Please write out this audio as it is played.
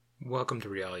Welcome to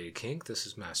Reality Kink. This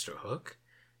is Master Hook,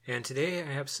 and today I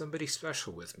have somebody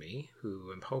special with me who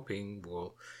I'm hoping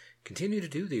will continue to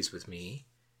do these with me.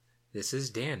 This is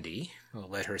Dandy. I'll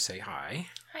let her say hi.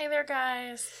 Hi there,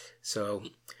 guys. So,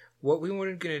 what we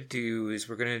were going to do is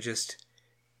we're going to just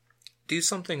do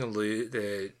something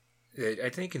that I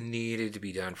think needed to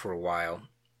be done for a while,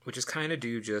 which is kind of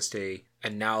do just a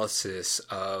analysis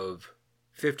of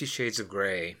 50 Shades of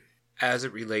Grey as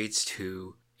it relates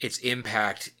to its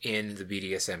impact in the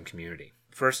BDSM community.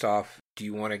 First off, do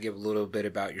you want to give a little bit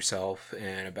about yourself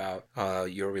and about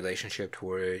your relationship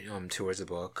towards the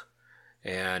book?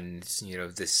 And,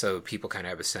 this, so people kind of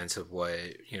have a sense of what,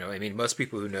 most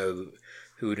people who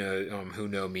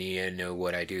know me and know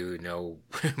what I do know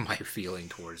my feeling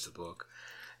towards the book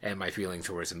and my feeling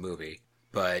towards the movie.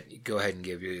 But go ahead and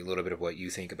give you a little bit of what you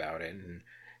think about it and,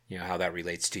 how that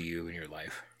relates to you in your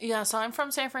life. Yeah, so I'm from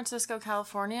San Francisco,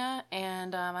 California,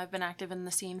 and I've been active in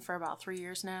the scene for about 3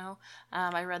 years now.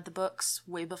 I read the books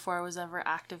way before I was ever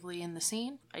actively in the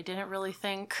scene. I didn't really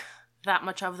think that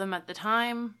much of them at the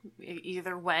time,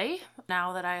 either way.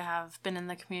 Now that I have been in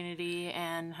the community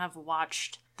and have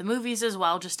watched the movies as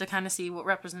well, just to kind of see what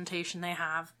representation they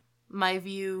have, my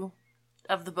view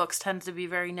of the books tends to be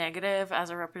very negative as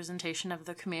a representation of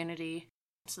the community.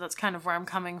 So that's kind of where I'm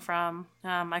coming from.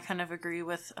 I kind of agree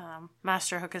with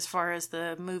Master Hook as far as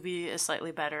the movie is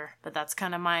slightly better, but that's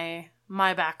kind of my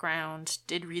background.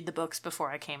 Did read the books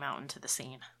before I came out into the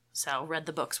scene. So read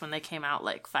the books when they came out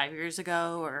like 5 years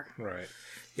ago or... Right.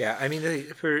 Yeah, I mean,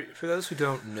 for those who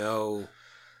don't know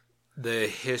the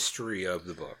history of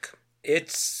the book,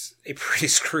 it's a pretty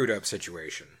screwed up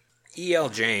situation. E.L.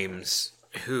 James,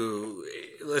 who,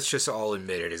 let's just all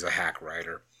admit it, is a hack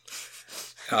writer.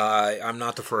 I'm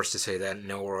not the first to say that,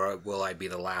 nor will I be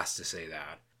the last to say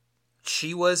that.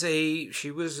 She was a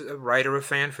writer of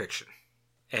fan fiction,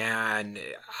 and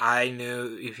I know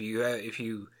if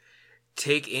you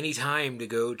take any time to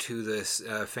go to this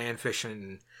fan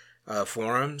fiction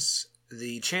forums,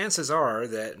 the chances are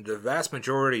that the vast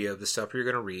majority of the stuff you're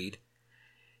going to read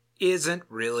isn't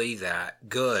really that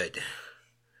good.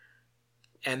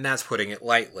 And that's putting it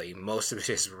lightly. Most of it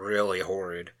is really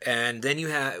horrid. And then you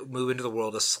move into the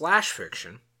world of slash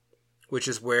fiction, which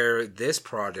is where this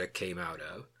project came out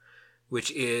of,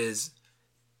 which is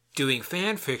doing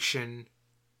fan fiction,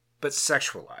 but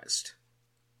sexualized.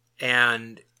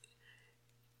 And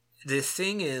the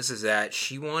thing is that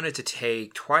she wanted to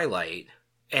take Twilight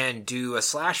and do a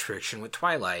slash fiction with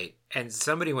Twilight, and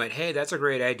somebody went, hey, that's a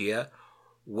great idea.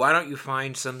 Why don't you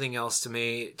find something else to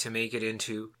make it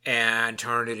into and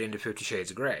turn it into 50 Shades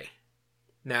of Grey?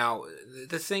 Now,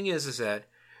 the thing is that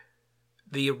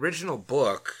the original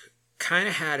book kind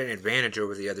of had an advantage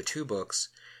over the other two books,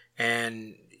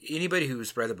 and anybody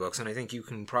who's read the books, and I think you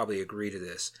can probably agree to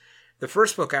this, the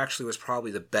first book actually was probably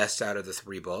the best out of the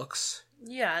three books.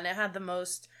 Yeah, and it had the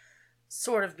most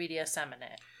sort of BDSM in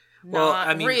it.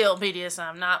 Well, Real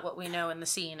BDSM, not what we know in the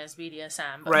scene as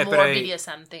BDSM, but right, more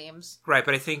BDSM themes. Right,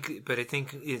 but I think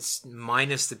it's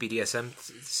minus the BDSM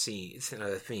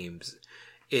themes.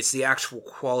 It's the actual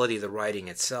quality of the writing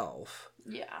itself.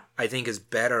 Yeah, I think is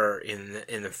better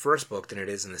in the first book than it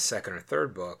is in the second or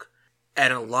third book,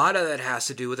 and a lot of that has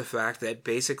to do with the fact that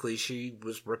basically she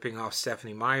was ripping off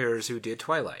Stephenie Meyers, who did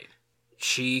Twilight.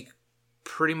 She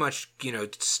pretty much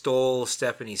stole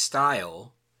Stephanie's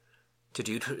style to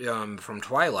do from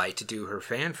Twilight to do her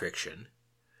fan fiction,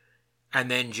 and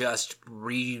then just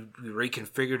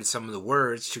reconfigured some of the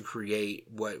words to create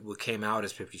what came out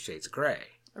as 50 Shades of Grey.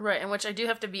 Right, and which I do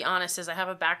have to be honest is I have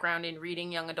a background in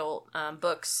reading young adult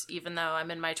books, even though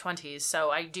I'm in my 20s, so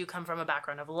I do come from a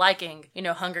background of liking,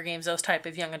 Hunger Games, those type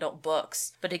of young adult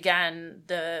books. But again,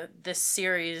 this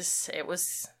series, it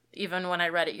was, even when I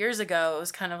read it years ago, it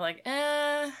was kind of like,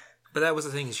 But that was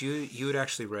the thing, is you had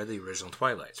actually read the original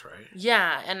Twilights, right?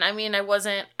 Yeah, and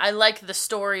I like the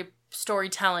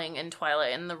storytelling in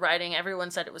Twilight, and the writing,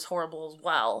 everyone said it was horrible as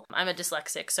well. I'm a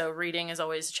dyslexic, so reading is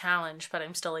always a challenge, but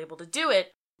I'm still able to do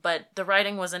it. But the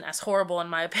writing wasn't as horrible, in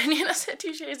my opinion, as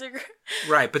 50 Shades of Grey.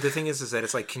 Right, but the thing is that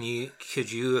it's like, could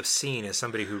you have seen, as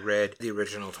somebody who read the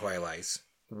original Twilights,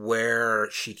 where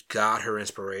she got her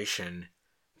inspiration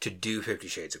to do 50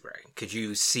 Shades of Grey? Could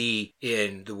you see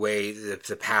in the way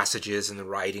the passages and the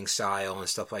writing style and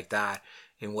stuff like that,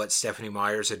 and what Stephenie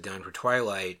Meyers had done for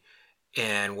Twilight,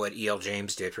 and what E.L.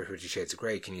 James did for 50 Shades of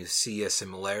Grey, can you see a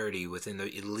similarity within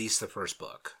at least the first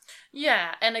book?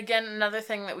 Yeah, and again, another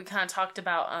thing that we kind of talked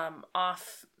about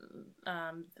off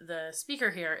the speaker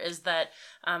here is that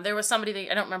there was somebody,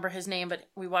 I don't remember his name, but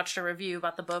we watched a review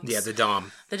about the books. Yeah, the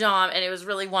Dom. And it was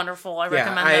really wonderful. I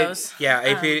recommend those. Yeah,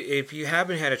 if you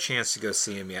haven't had a chance to go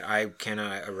see him yet, I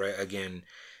cannot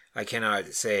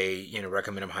say,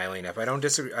 recommend him highly enough. I don't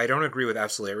disagree. I don't agree with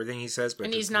absolutely everything he says, but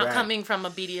and he's not coming from a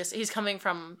BDS. He's coming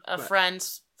from a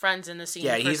friends in the scene.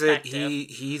 Yeah, he's an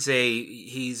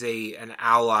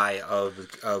ally of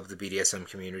the BDSM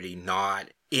community, not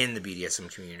in the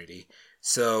BDSM community.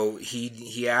 So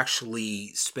he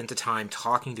actually spent the time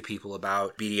talking to people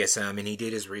about BDSM, and he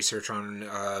did his research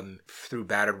on through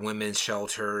battered women's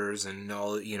shelters and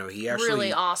all. He actually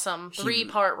really awesome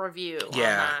 3-part review.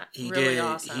 Yeah, on that.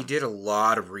 He did a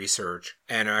lot of research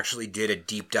and actually did a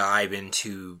deep dive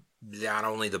into not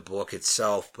only the book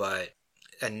itself, but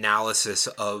analysis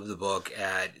of the book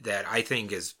that I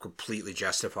think is completely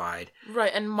justified.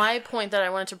 Right, and my point that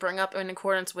I wanted to bring up in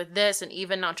accordance with this, and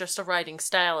even not just the writing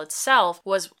style itself,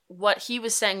 was what he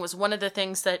was saying was one of the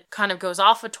things that kind of goes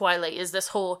off of Twilight is this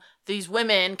whole, these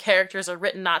women characters are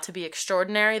written not to be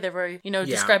extraordinary. They're very,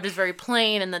 described as very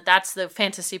plain, and that's the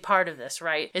fantasy part of this,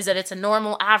 right? Is that it's a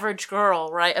normal, average girl,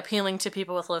 right? Appealing to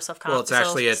people with low self-confidence. Well,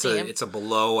 it's actually, it's a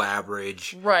below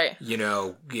average, right?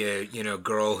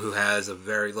 Girl who has a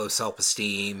very low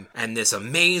self-esteem, and this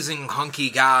amazing hunky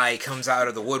guy comes out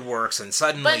of the woodworks and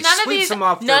suddenly sweeps them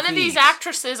off their feet. None of these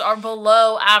actresses are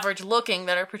below average looking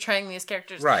that are portraying these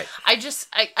characters. Right. I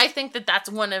think that's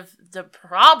one of the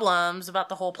problems about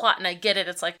the whole plot, and I get it.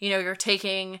 It's like, you're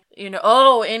taking,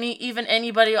 even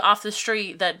anybody off the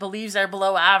street that believes they're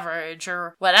below average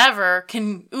or whatever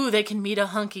they can meet a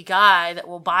hunky guy that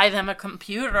will buy them a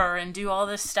computer and do all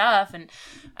this stuff. And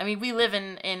I mean, we live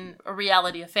in a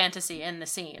reality of fantasy in the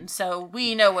scene, so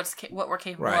we know what we're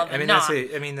capable of. I mean, that's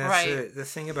right. The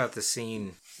thing about the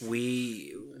scene.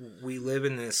 We live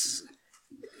in this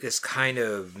kind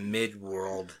of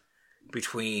mid-world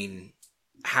between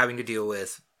having to deal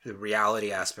with the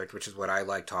reality aspect, which is what I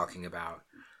like talking about,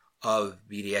 of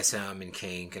BDSM and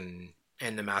kink and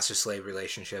the master-slave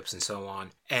relationships and so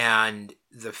on, and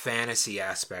the fantasy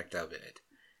aspect of it.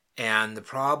 And the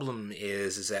problem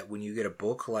is that when you get a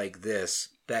book like this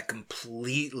that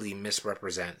completely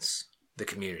misrepresents the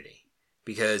community,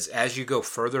 because as you go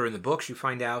further in the books, you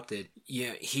find out that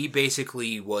he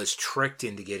basically was tricked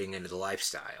into getting into the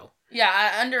lifestyle.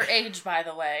 Yeah, underage, by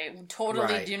the way.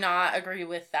 Totally do not agree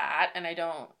with that, and I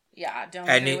don't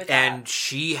agree with that. And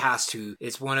she has to,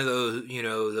 it's one of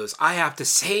those, I have to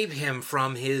save him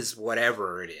from his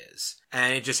whatever it is.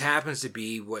 And it just happens to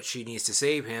be what she needs to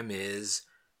save him is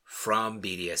from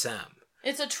BDSM.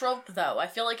 It's a trope, though. I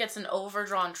feel like it's an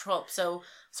overdrawn trope, so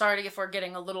sorry if we're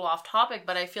getting a little off topic,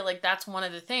 but I feel like that's one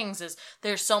of the things is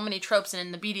there's so many tropes, and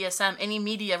in the BDSM, any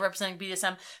media representing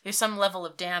BDSM, there's some level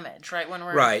of damage, right?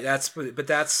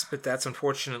 That's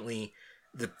unfortunately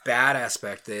the bad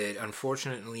aspect, that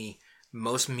unfortunately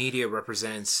most media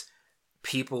represents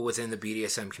people within the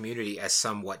BDSM community as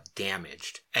somewhat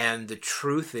damaged. And the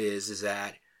truth is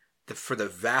that for the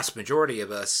vast majority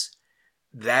of us,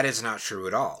 that is not true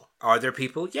at all. Are there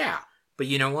people? Yeah. But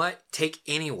you know what? Take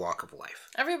any walk of life.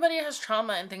 Everybody has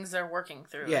trauma and things they're working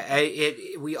through. Yeah,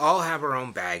 we all have our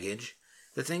own baggage.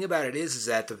 The thing about it is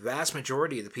that the vast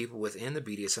majority of the people within the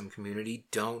BDSM community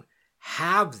don't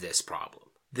have this problem.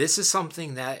 This is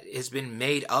something that has been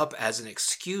made up as an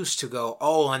excuse to go,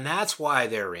 and that's why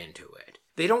they're into it.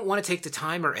 They don't want to take the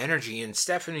time or energy, and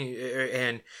Stephanie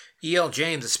and E.L.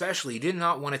 James especially did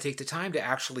not want to take the time to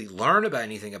actually learn about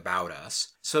anything about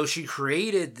us. So she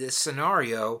created this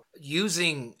scenario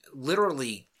using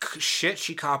literally shit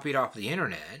she copied off the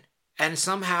internet, and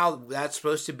somehow that's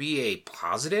supposed to be a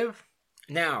positive?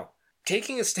 Now,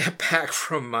 taking a step back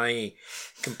from my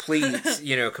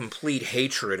complete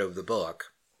hatred of the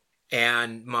book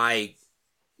and my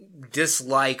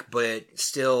dislike but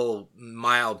still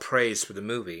mild praise for the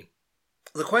movie,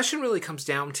 the question really comes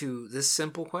down to this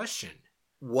simple question.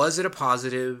 Was it a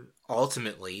positive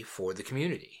ultimately for the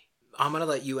community? I'm going to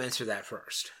let you answer that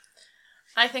first.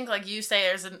 I think, like you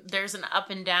say, there's an up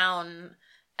and down.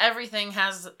 Everything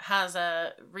has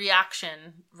a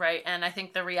reaction, right? And I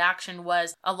think the reaction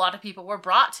was a lot of people were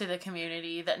brought to the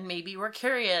community that maybe were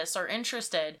curious or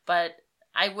interested, but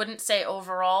I wouldn't say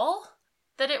overall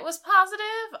that it was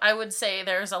positive. I would say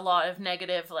there's a lot of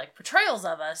negative portrayals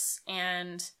of us,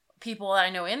 and people I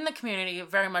know in the community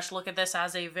very much look at this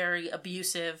as a very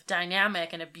abusive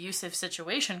dynamic and abusive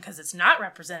situation because it's not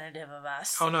representative of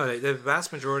us. Oh no, the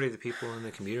vast majority of the people in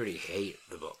the community hate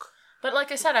the book. But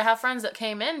like I said, I have friends that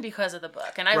came in because of the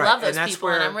book, and I Right, love those and that's people,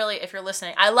 where- and I'm really, if you're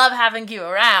listening, I love having you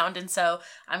around, and so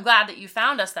I'm glad that you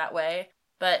found us that way.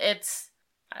 But it's,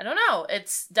 I don't know,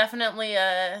 it's definitely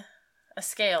a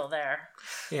scale there.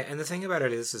 Yeah, and the thing about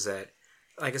it is that,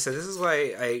 like I said, this is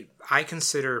why I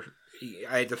consider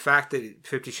the fact that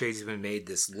 50 Shades even made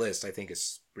this list, I think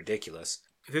is ridiculous.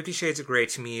 50 Shades of Grey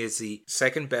to me is the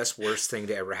second best worst thing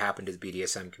to ever happen to the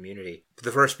BDSM community.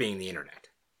 The first being the internet.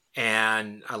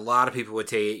 And a lot of people would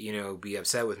be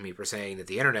upset with me for saying that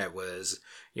the internet was,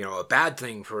 a bad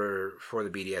thing for the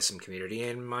BDSM community.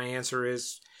 And my answer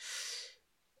is,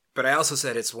 but I also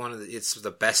said it's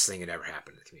the best thing that ever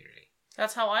happened to the community.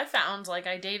 That's how I found, I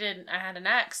had an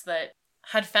ex that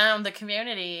had found the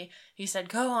community. He said,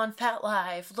 go on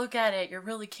FetLife, look at it, you're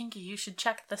really kinky, you should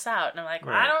check this out. And I'm like,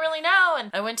 well, Right. I don't really know.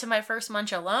 And I went to my first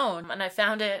munch alone, and I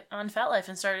found it on FetLife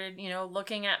and started,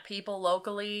 looking at people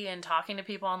locally and talking to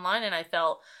people online, and I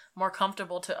felt more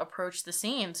comfortable to approach the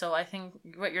scene. So I think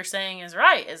what you're saying is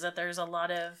right, is that there's a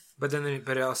lot of... But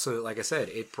it also, like I said,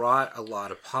 it brought a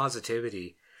lot of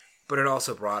positivity, but it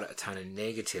also brought a ton of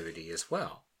negativity as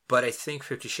well. But I think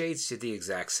 50 Shades did the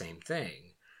exact same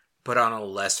thing, but on a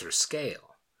lesser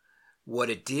scale. What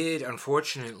it did,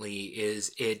 unfortunately,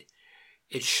 is it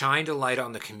shined a light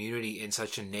on the community in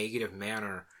such a negative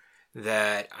manner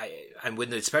that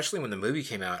especially when the movie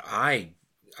came out,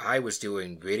 I was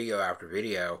doing video after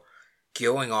video,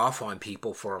 going off on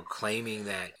people for claiming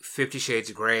that 50 Shades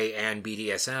of Grey and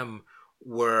BDSM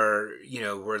were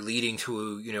leading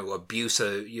to abuse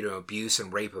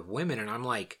and rape of women, and I'm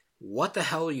like, what the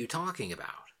hell are you talking about?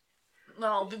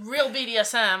 Well, the real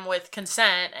BDSM with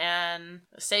consent and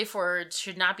safe words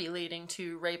should not be leading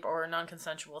to rape or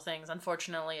non-consensual things.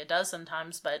 Unfortunately, it does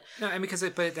sometimes, but... No, I mean,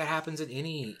 but that happens in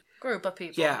any... group of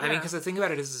people. Yeah, I mean, because the thing about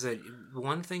it is that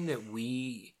one thing that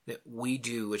we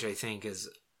do, which I think is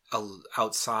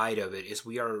outside of it, is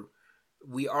we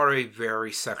are a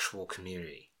very sexual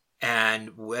community.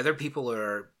 And whether people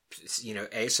are,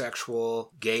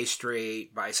 asexual, gay,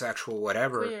 straight, bisexual,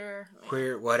 whatever,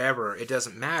 queer, whatever, it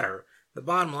doesn't matter. The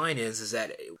bottom line is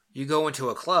that you go into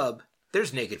a club,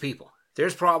 there's naked people.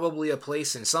 There's probably a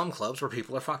place in some clubs where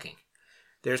people are fucking.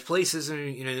 There's places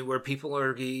where people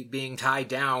are being tied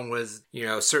down with,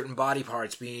 certain body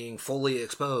parts being fully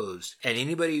exposed. And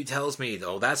anybody who tells me,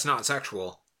 though, that's not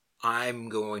sexual, I'm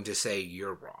going to say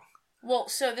you're wrong. Well,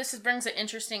 so this brings an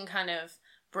interesting kind of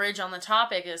bridge on the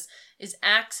topic is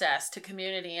access to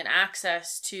community and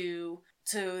access to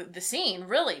the scene,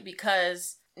 really,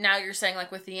 because... Now you're saying,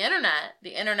 with the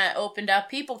internet opened up,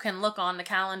 people can look on the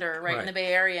calendar right in the Bay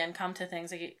Area and come to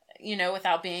things,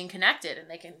 without being connected, and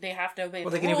they have to obey the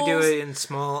rules. Well, they can even do it in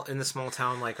the small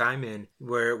town like I'm in,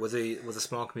 where with a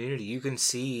small community, you can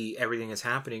see everything that's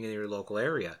happening in your local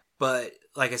area. But,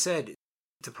 like I said,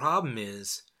 the problem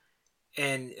is,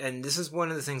 and this is one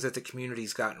of the things that the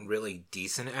community's gotten really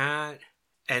decent at,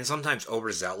 and sometimes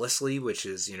overzealously, which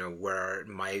is, where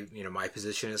my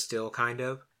position is still kind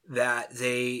of, that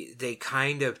they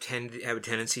kind of tend to have a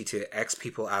tendency to X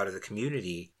people out of the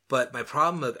community. But my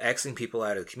problem of Xing people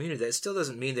out of the community, that still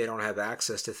doesn't mean they don't have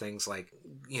access to things like,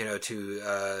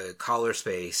 to Collar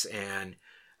Space and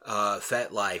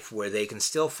FetLife, where they can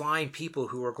still find people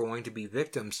who are going to be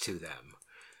victims to them.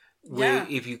 Where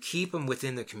if you keep them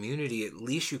within the community, at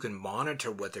least you can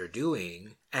monitor what they're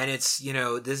doing. And it's,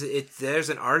 there's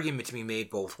an argument to be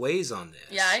made both ways on this.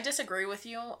 Yeah, I disagree with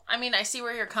you. I mean, I see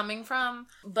where you're coming from,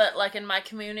 but in my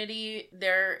community,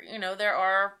 there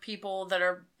are people that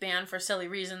are banned for silly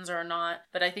reasons or not.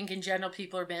 But I think in general,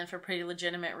 people are banned for pretty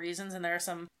legitimate reasons. And there are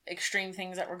some extreme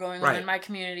things that were going on in my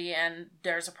community. And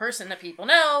there's a person that people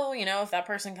know, if that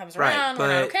person comes around, we're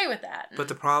not okay with that. But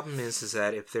the problem is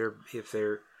that if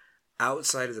they're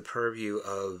outside of the purview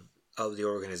of the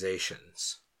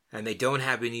organizations, and they don't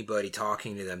have anybody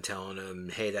talking to them, telling them,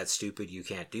 hey, that's stupid, you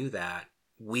can't do that,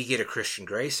 we get a Christian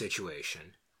Grey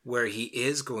situation where he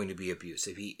is going to be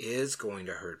abusive, he is going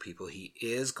to hurt people, he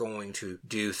is going to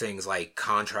do things like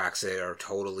contracts that are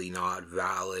totally not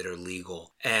valid or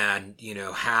legal, and,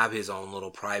 have his own little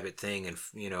private thing, and,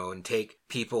 and take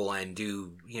people and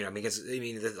do, because,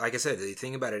 like I said, the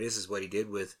thing about it is what he did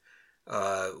with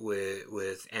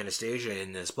Anastasia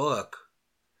in this book,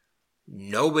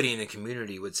 nobody in the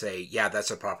community would say, yeah,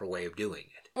 that's a proper way of doing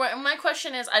it. Well, my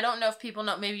question is, I don't know if people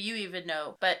know, maybe you even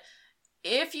know, but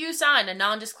if you sign a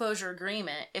non-disclosure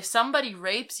agreement, if somebody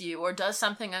rapes you or does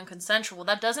something unconsensual,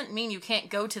 that doesn't mean you can't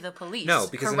go to the police. No,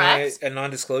 because a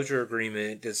non-disclosure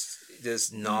agreement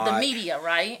does not... The media,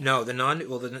 right? No, the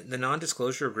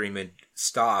non-disclosure agreement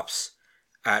stops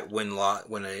at when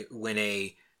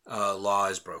a law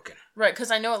is broken. Right,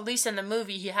 because I know at least in the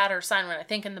movie he had her sign one. I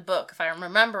think in the book, if I'm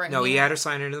remembering. No, he had her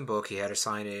sign it in the book. He had her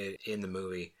sign it in the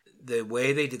movie. The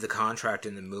way they did the contract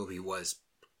in the movie was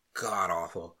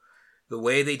god-awful. The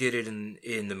way they did it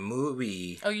in the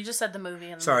movie... Oh, you just said the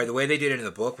movie. Sorry, the way they did it in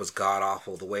the book was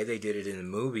god-awful. The way they did it in the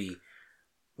movie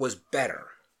was better.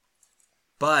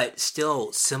 But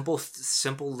still, simple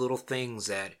little things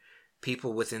that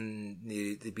people within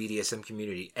the BDSM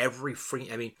community,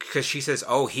 because she says,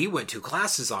 oh, he went to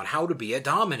classes on how to be a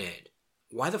dominant.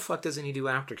 Why the fuck doesn't he do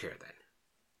aftercare then?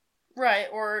 Right,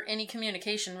 or any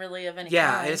communication really of any kind.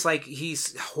 Yeah, and it's like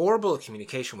he's horrible at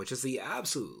communication, which is the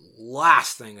absolute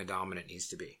last thing a dominant needs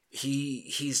to be.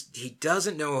 He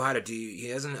doesn't know how to do. He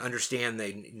doesn't understand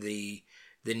the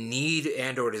need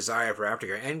and or desire for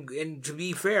aftercare. And to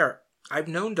be fair, I've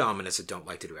known dominants that don't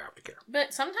like to do aftercare.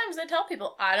 But sometimes they tell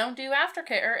people, I don't do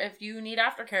aftercare. If you need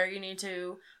aftercare, you need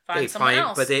to find someone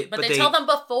else. But they tell them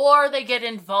before they get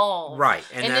involved. Right.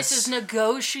 And this is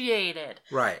negotiated.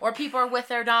 Right. Or people are with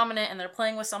their dominant and they're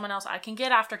playing with someone else. I can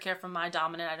get aftercare from my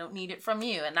dominant. I don't need it from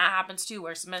you. And that happens too,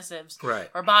 where submissives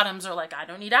or bottoms are like, I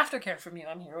don't need aftercare from you.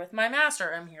 I'm here with my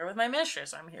master. I'm here with my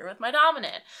mistress. I'm here with my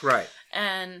dominant. Right.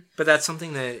 But that's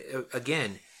something that,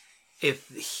 again... If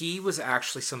he was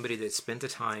actually somebody that spent the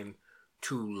time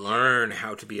to learn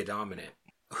how to be a dominant,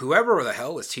 whoever the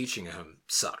hell was teaching him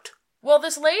sucked. Well,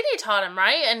 this lady taught him,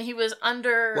 right? And he was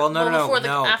under...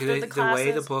 After the classes.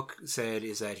 The way the book said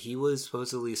is that he was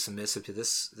supposedly submissive to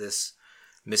this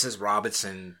Mrs.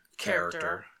 Robinson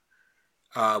character.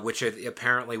 Which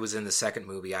apparently was in the second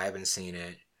movie. I haven't seen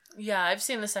it. Yeah, I've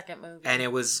seen the second movie. And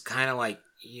it was kind of like,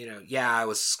 I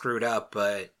was screwed up,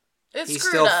 but he's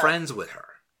still friends with her.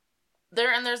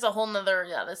 There's a whole nother,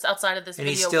 that's outside of this and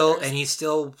video. He's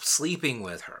still sleeping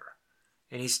with her.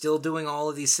 And he's still doing all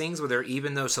of these things with her,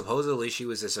 even though supposedly she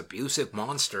was this abusive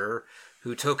monster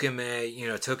who took him,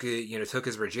 took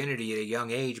his virginity at a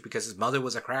young age because his mother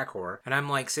was a crack whore. And I'm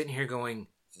like sitting here going,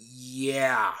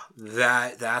 yeah,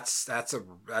 that's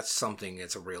something.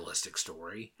 It's a realistic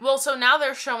story. Well, so now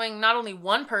they're showing not only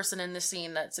one person in the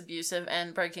scene that's abusive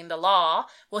and breaking the law.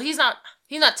 Well, he's not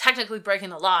technically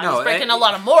breaking the law. No, he's breaking a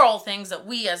lot of moral things that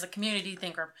we as a community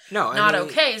think are not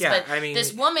okay. Yeah, but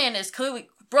this woman is clearly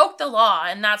broke the law,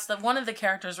 and that's one of the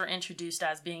characters were introduced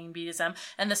as being BDSM,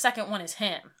 and the second one is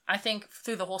him. I think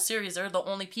through the whole series, they're the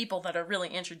only people that are really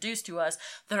introduced to us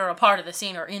that are a part of the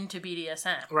scene or into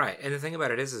BDSM. Right, and the thing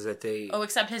about it is that they... Oh,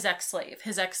 except his ex-slave.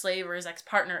 His ex-slave or his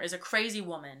ex-partner is a crazy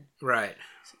woman. Right.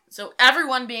 So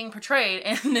everyone being portrayed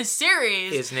in this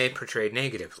series... is portrayed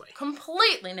negatively.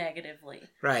 Completely negatively.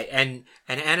 Right, and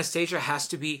Anastasia has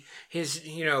to be his,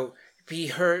 be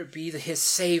his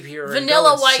savior.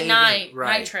 Vanilla White Knight,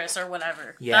 Nitrous, or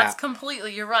whatever. Yeah. That's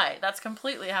completely, you're right. That's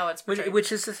completely how it's portrayed.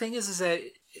 Which is the thing is that,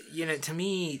 to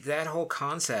me, that whole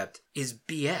concept is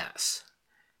BS.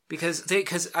 Because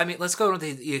let's go to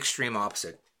the extreme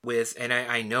opposite. And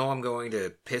I know I'm going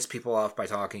to piss people off by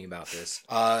talking about this.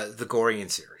 The Gorian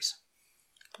series.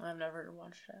 I've never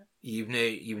watched it. You've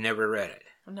never read it.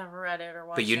 I've never read it or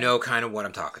watched it. But you know kind of what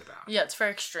I'm talking about. Yeah, it's very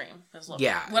extreme.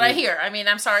 Yeah. What I hear. I mean,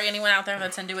 I'm sorry, anyone out there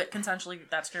that's into it consensually,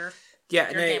 that's your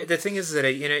game. The thing is that,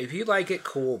 if you like it,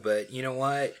 cool. But you know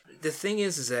what? The thing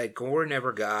is that Gore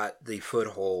never got the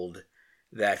foothold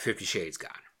that 50 Shades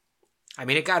got. I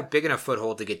mean, it got a big enough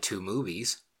foothold to get 2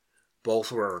 movies.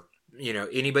 Both were,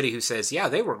 anybody who says, yeah,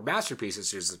 they were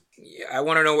masterpieces, I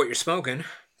want to know what you're smoking.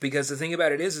 Because the thing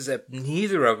about it is that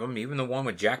neither of them, even the one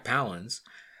with Jack Palance,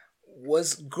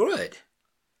 was good.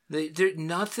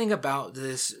 Nothing about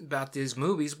these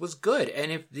movies was good.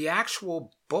 And if the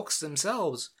actual books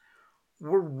themselves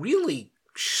were really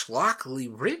schlockily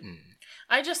written.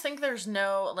 I just think there's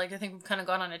no, I think we've kind of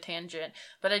gone on a tangent,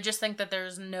 but I just think that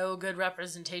there's no good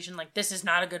representation. This is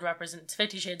not a good representation.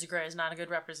 50 Shades of Grey is not a good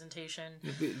representation.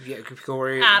 Yeah,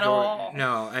 at all.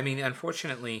 No, I mean,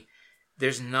 unfortunately...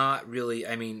 There's not really,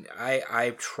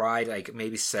 I've tried,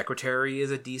 maybe Secretary is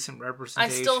a decent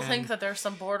representation. I still think that there's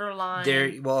some borderline.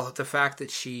 The fact that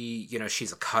she,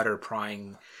 she's a cutter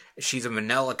she's a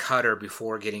vanilla cutter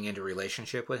before getting into a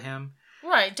relationship with him.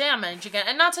 Right, damage again.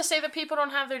 And not to say that people don't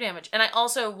have their damage. And I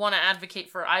also want to advocate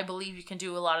for, I believe you can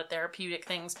do a lot of therapeutic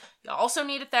things. You also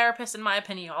need a therapist, in my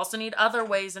opinion. You also need other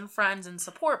ways and friends and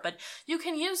support. But you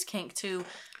can use kink to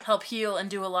help heal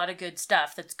and do a lot of good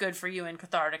stuff that's good for you and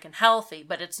cathartic and healthy.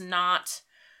 But it's not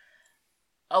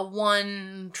a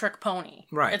one-trick pony.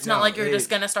 Right. It's not like you're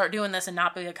just going to start doing this and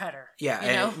not be a cutter. Yeah.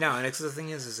 And the thing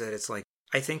is that it's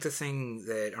I think the thing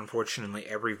that, unfortunately,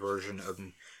 every version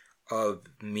of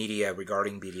media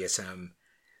regarding BDSM,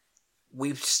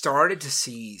 we've started to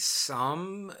see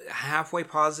some halfway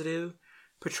positive,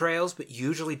 portrayals, but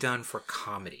usually done for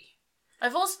comedy.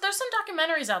 There's some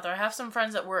documentaries out there. I have some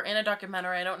friends that were in a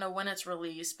documentary. I don't know when it's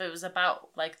released, but it was about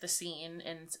like the scene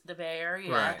in the Bay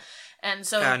Area. Right. And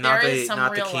so there is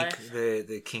some real life.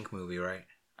 The Kink movie, right?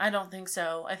 I don't think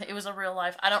so. I think it was a real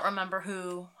life. I don't remember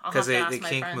who. Because the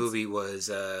Kink movie was,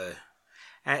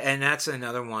 and that's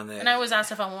another one that. And I was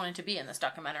asked if I wanted to be in this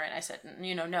documentary, and I said,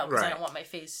 no, because I don't want my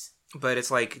face. But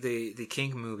it's like the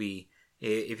Kink movie.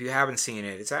 If you haven't seen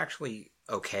it, it's actually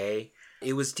okay.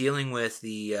 It was dealing with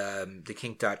the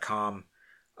kink.com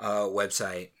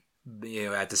website,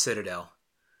 at the Citadel,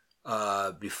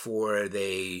 before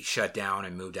they shut down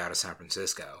and moved out of San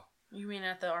Francisco. You mean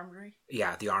at the Armory?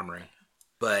 Yeah, at the Armory.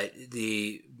 But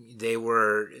they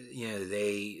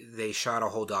shot a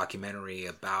whole documentary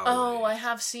about. Oh,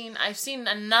 I've seen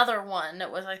another one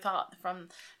that was, I thought, from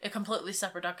a completely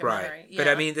separate documentary. Right. Yeah. But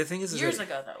I mean, the thing is years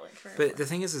ago though. But the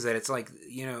thing is that it's like,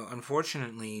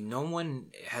 unfortunately, no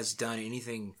one has done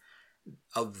anything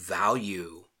of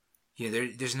value.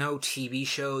 There's no TV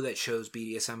show that shows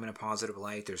BDSM in a positive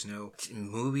light. There's no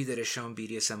movie that has shown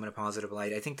BDSM in a positive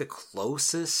light. I think the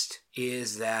closest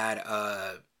is that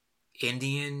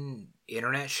Indian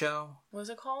internet show. What was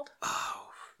it called? Oh,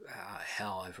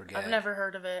 hell, I forget. I've never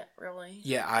heard of it, really.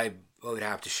 Yeah, I would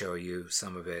have to show you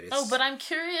some of it. But I'm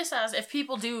curious as if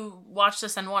people do watch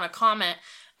this and want to comment,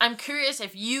 I'm curious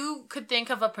if you could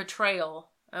think of a portrayal,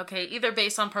 okay, either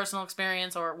based on personal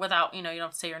experience or without, you don't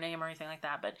have to say your name or anything like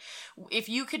that, but if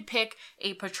you could pick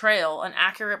a portrayal, an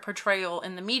accurate portrayal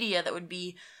in the media that would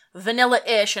be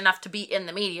vanilla-ish enough to be in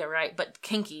the media, right, but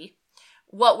kinky,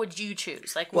 what would you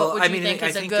choose? Like, what would you think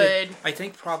is a good... I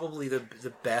think probably the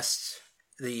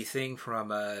thing from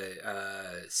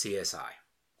CSI.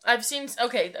 I've seen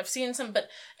some, but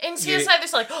in CSI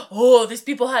there's like, oh, these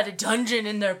people had a dungeon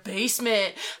in their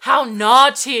basement. How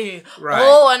naughty. Right.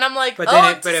 Oh, and I'm like, but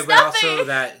also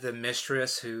that the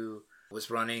mistress who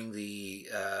was running the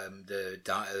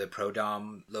pro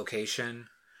dom location,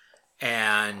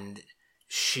 and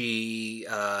she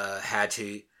had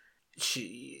to...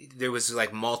 there was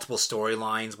like multiple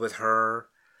storylines with her,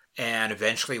 and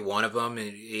eventually one of them,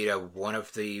 one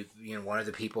of the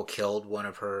people killed one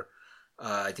of her,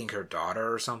 I think her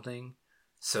daughter or something.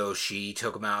 So she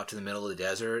took him out to the middle of the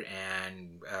desert,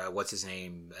 and what's his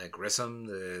name, Grissom,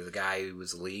 the guy who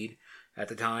was the lead at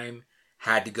the time,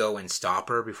 had to go and stop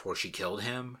her before she killed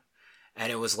him.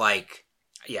 And it was like,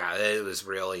 yeah, it was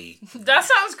really... That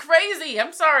sounds crazy.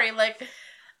 I'm sorry, like...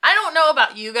 I don't know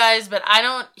about you guys, but I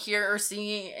don't hear or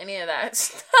see any of that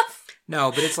stuff.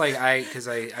 No, but it's like, because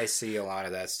I see a lot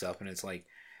of that stuff, and it's like,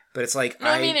 but it's like... No,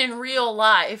 I mean in real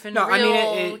life,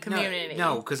 real community.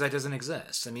 No, because that doesn't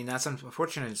exist. I mean, that's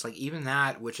unfortunate. It's like, even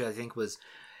that, which I think was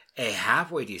a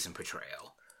halfway decent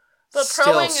portrayal, but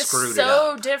proing is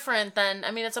so different than...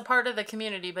 I mean, it's a part of the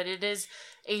community, but it is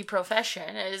a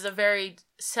profession. It is a very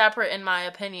separate, in my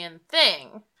opinion,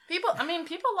 thing. People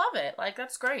love it. Like,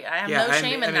 that's great. I have no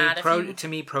shame in that. To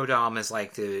me, pro dom is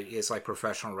like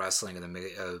professional wrestling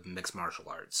of mixed martial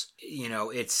arts.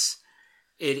 It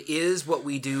is what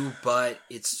we do, but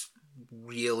it's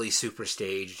really super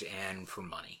staged and for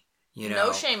money.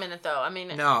 No shame in it, though.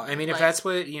 If that's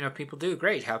what people do,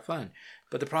 great, have fun.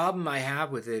 But the problem I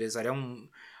have with it is I don't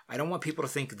want people to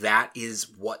think that is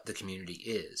what the community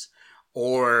is,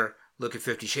 or look at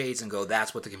 50 Shades and go,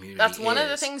 that's what the community is. That's one of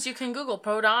the things you can Google,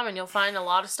 pro dom, and you'll find a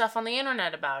lot of stuff on the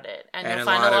internet about it. And you'll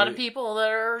find a lot of people that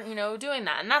are, doing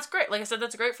that. And that's great. Like I said,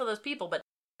 that's great for those people. But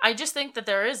I just think that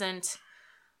there isn't,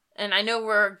 and I know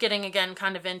we're getting, again,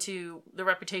 kind of into the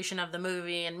reputation of the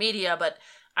movie and media, but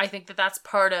I think that that's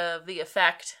part of the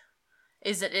effect,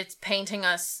 is that it's painting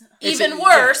us even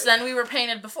worse than we were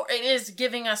painted before. It is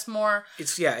giving us more...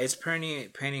 It's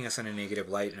painting us in a negative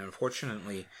light, and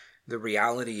unfortunately... The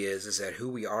reality is that who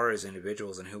we are as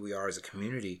individuals and who we are as a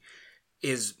community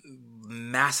is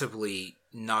massively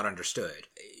not understood.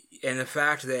 And the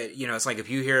fact that, it's like if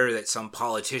you hear that some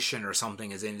politician or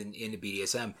something is into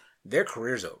BDSM, their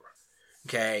career's over.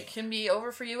 Okay? It can be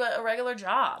over for you at a regular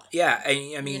job. Yeah,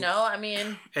 I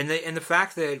mean... And the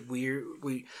fact that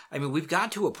we've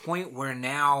got to a point where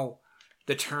now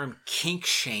the term kink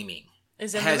shaming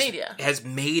is in the media. Has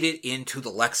made it into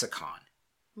the lexicon.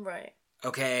 Right.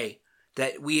 Okay,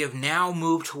 that we have now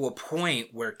moved to a point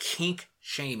where kink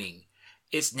shaming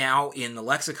is now in the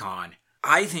lexicon,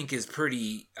 I think is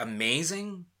pretty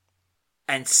amazing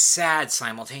and sad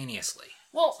simultaneously.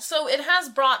 Well, so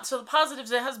the positives,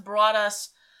 it has brought us,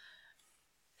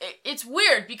 it's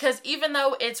weird because even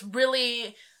though it's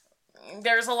really,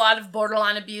 there's a lot of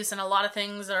borderline abuse and a lot of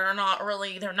things that are not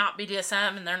really, they're not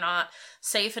BDSM and they're not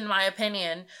safe in my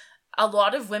opinion, a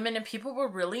lot of women and people were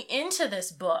really into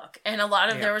this book, and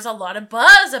there was a lot of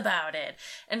buzz about it,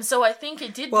 and so I think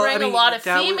it did bring a lot of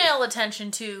female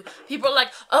attention to people.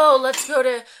 Like, oh, let's go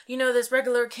to this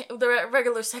regular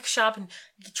sex shop and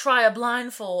try a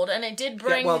blindfold, and it did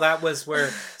bring. Yeah, well, that was where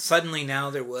suddenly now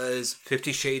there was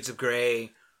 50 Shades of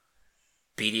Grey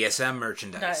BDSM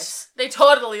merchandise. Nice. They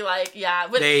totally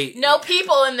no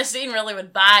people in the scene really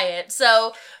would buy it,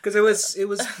 so because it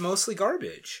was mostly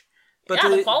garbage. But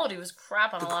the quality was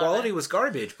crap on a lot of it. The quality was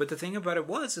garbage, but the thing about it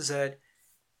is that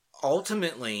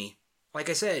ultimately, like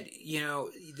I said,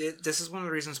 this is one of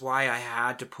the reasons why I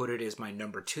had to put it as my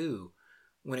number 2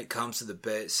 when it comes to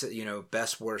the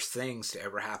best worst things to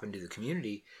ever happen to the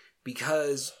community,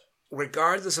 because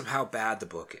regardless of how bad the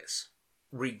book is,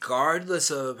 regardless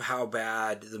of how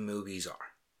bad the movies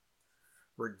are,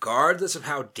 regardless of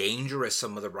how dangerous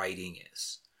some of the writing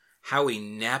is, how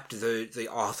inept the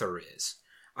author is,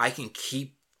 I can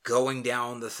keep going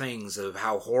down the things of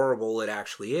how horrible it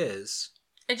actually is.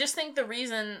 I just think the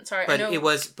reason... Sorry, but I know... It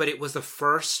was the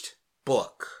first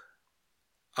book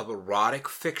of erotic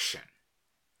fiction,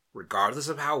 regardless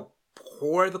of how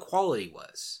poor the quality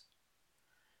was,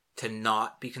 to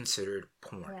not be considered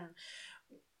porn.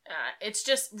 It's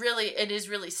just really... It is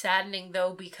really saddening,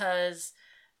 though, because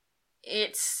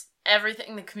it's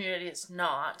everything the community is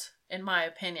not, in my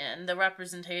opinion. The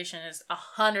representation is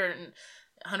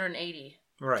 180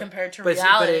 compared to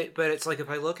reality. But it's like, if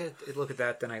I look at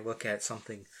that, then I look at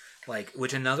something like,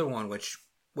 another one which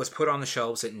was put on the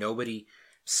shelves that nobody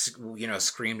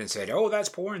screamed and said, "Oh, that's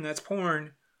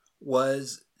porn,"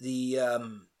 was the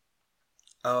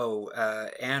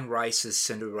Anne Rice's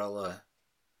Cinderella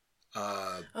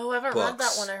I haven't read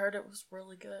that one. I heard it was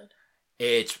really good.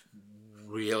 It's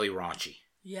really raunchy.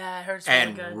 Yeah, I heard it's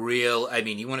really good.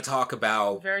 And you want to talk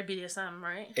about... Very BDSM,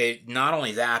 right? Not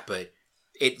only that, but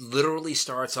it literally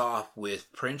starts off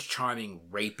with Prince Charming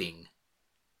raping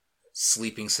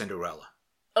sleeping Cinderella.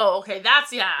 Oh, okay,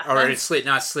 that's... Or it's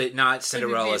not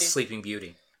Cinderella, Sleeping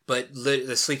Beauty. But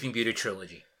the Sleeping Beauty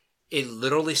trilogy. It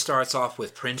literally starts off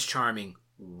with Prince Charming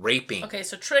raping. Okay,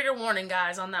 so trigger warning,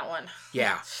 guys, on that one.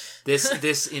 Yeah.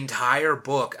 This entire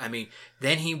book,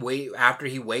 then after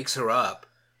he wakes her up,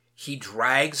 he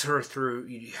drags her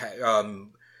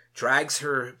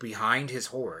behind his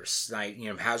horse,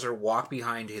 has her walk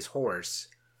behind his horse,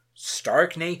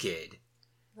 stark naked,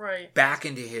 right, back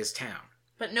into his town.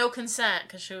 But no consent,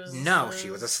 because she was... No,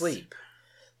 she was asleep.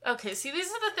 Okay, see,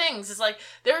 these are the things. It's like,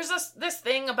 there's this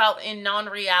thing about in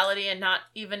non-reality and not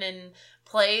even in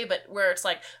play, but where it's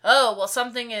like, oh, well,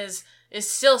 something is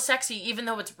still sexy even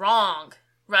though it's wrong.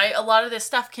 Right? A lot of this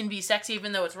stuff can be sexy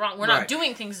even though it's wrong. We're not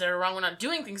doing things that are wrong. We're not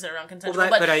doing things that are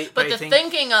unconsensual. But the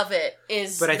thinking of it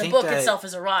is... But the book itself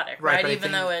is erotic, right?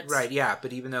 Even though it's... Right, yeah.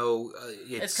 But even though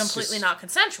it's completely not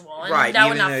consensual. And that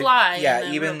would not fly. Yeah,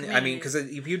 because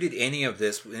if you did any of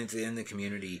this in the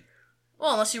community...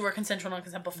 Well, unless you were consensual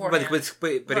non-consent beforehand.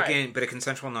 But again, a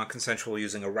consensual non-consensual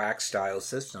using a rack-style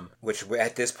system, which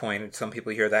at this point, some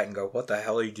people hear that and go, what the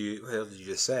hell did you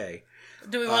just say?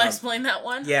 Do we want to explain that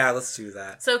one? Yeah, let's do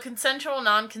that. So consensual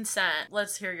non-consent.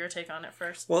 Let's hear your take on it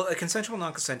first. Well, a consensual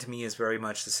non-consent to me is very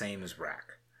much the same as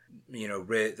rack.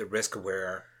 The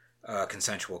risk-aware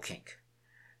consensual kink.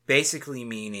 Basically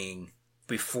meaning,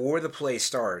 before the play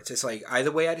starts, it's like,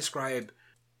 either way I describe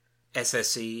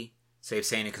SSC, Safe,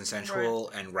 Sane, and Consensual,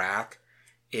 and rack,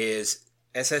 is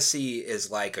SSC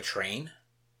is like a train.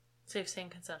 Safe,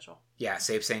 Sane, Consensual. Yeah,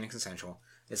 Safe, Sane, and Consensual.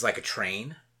 It's like a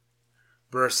train.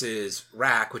 Versus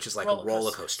rack, which is like a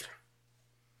roller coaster.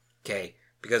 Okay,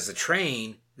 because the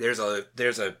train, there's a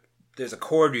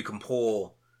cord you can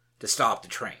pull to stop the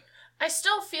train. I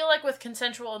still feel like with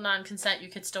consensual non-consent, you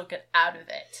could still get out of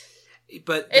it.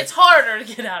 But it's harder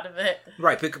to get out of it.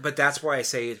 Right, but that's why I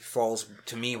say it falls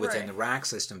to me within the rack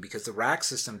system, because the rack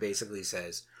system basically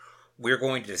says, we're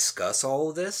going to discuss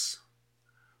all of this.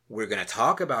 We're going to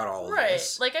talk about all of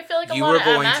this. Like, I feel like a lot of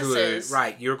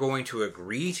MSs... You're going to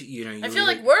agree to, I feel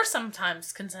like we're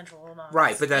sometimes consensual.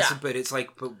 Right, but but it's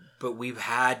like, but we've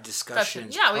had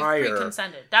discussions prior. We've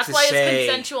pre-consented. That's why it's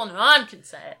consensual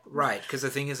non-consent. Right, because the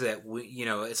thing is that,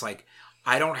 it's like,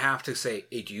 I don't have to say,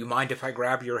 hey, do you mind if I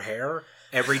grab your hair?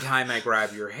 Every time I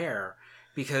grab your hair.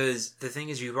 Because the thing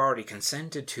is, you've already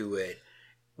consented to it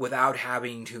without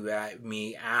having to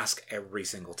me ask every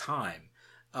single time.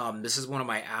 This is one of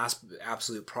my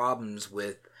absolute problems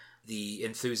with the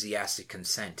enthusiastic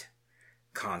consent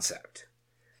concept.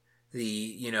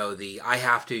 I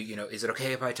have to, is it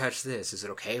okay if I touch this? Is it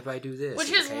okay if I do this?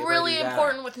 Which is really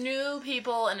important with new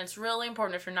people, and it's really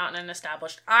important if you're not in an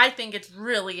established. I think it's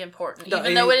really important,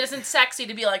 even though it isn't sexy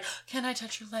to be like, can I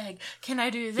touch your leg? Can I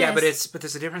do this? Yeah, but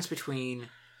there's a difference between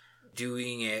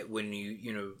doing it when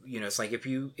it's like if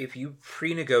you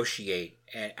pre-negotiate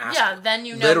and ask, then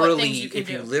you know what things you can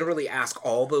do. If you literally ask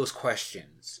all those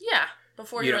questions,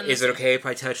 before you're in is it okay if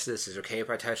I touch this? Is it okay if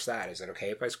I touch that? Is it okay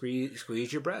if I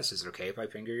squeeze your breast? Is it okay if I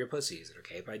finger your pussy? Is it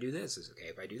okay if I do this? Is it okay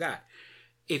if I do that?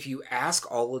 If you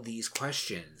ask all of these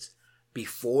questions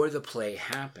before the play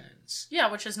happens,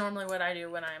 which is normally what I do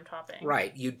when I am topping.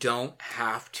 Right, you don't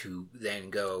have to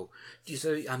then go.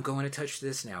 So I'm going to touch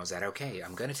this now. Is that okay?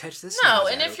 I'm going to touch this. No, now.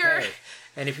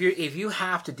 and if you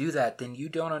have to do that, then you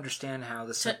don't understand how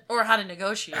how to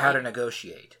negotiate. How to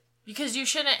negotiate. Because you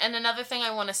shouldn't, and another thing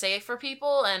I want to say for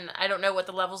people, and I don't know what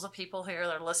the levels of people here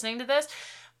that are listening to this,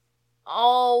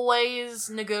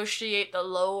 always negotiate the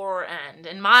lower end,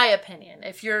 in my opinion.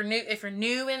 If you're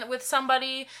new with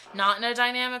somebody, not in a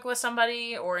dynamic with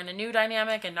somebody, or in a new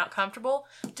dynamic and not comfortable,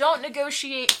 don't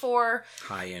negotiate for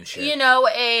high-end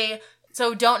shit.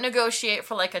 So don't negotiate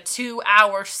for like a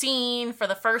 2-hour scene for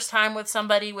the first time with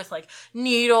somebody with like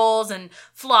needles and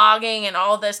flogging and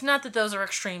all this. Not that those are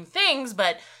extreme things,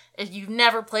 but if you've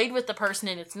never played with the person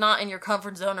and it's not in your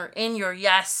comfort zone or in your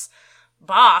yes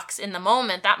box in the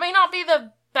moment, that may not be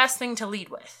the best thing to lead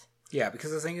with. Yeah,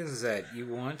 because the thing is that you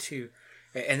want to,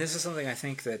 and this is something I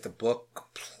think that the book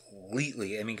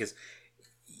completely,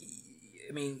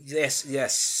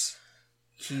 yes,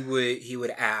 he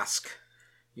would ask,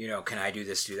 can I do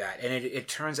this, do that? And it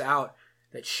turns out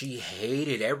that she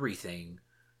hated everything.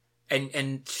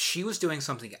 And she was doing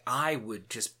something I would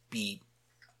just be,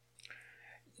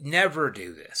 never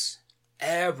do this.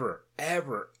 Ever,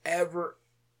 ever, ever,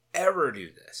 ever do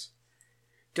this.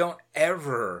 Don't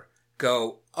ever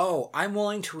go, oh, I'm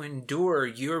willing to endure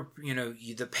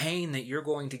the pain that you're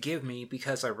going to give me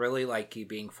because I really like you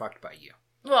being fucked by you.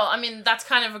 Well, that's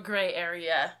kind of a gray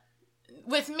area.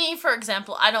 With me, for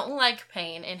example, I don't like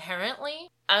pain inherently.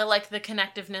 I like the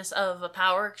connectiveness of a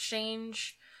power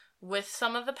exchange with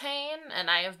some of the pain, and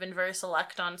I have been very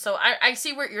select on. So I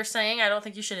see what you're saying. I don't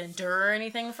think you should endure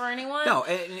anything for anyone. No,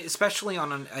 and especially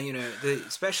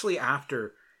especially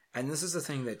after, and this is the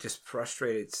thing that just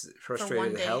frustrated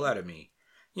the hell out of me.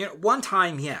 One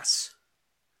time, yes.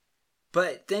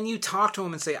 But then you talk to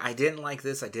him and say, I didn't like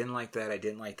this, I didn't like that, I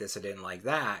didn't like this, I didn't like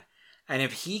that. And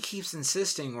if he keeps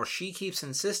insisting or she keeps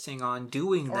insisting on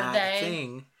doing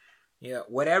thing,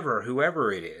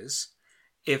 whoever it is,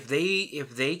 if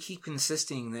they keep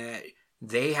insisting that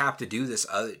they have to do this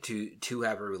to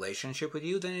have a relationship with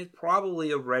you, then it's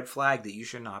probably a red flag that you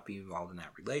should not be involved in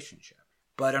that relationship.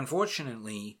 But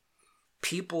unfortunately,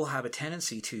 people have a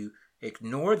tendency to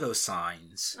ignore those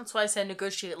signs. That's why I said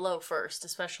negotiate low first,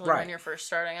 especially when you're first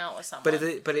starting out with someone.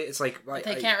 But it's like if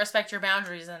they can't respect your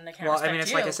boundaries, then they can't respect you.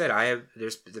 It's like I said,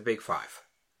 there's the big 5: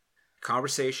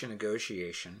 conversation,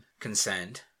 negotiation,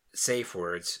 consent, safe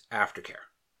words, aftercare.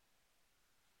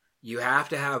 You have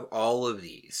to have all of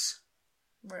these.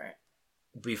 Right.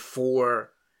 Before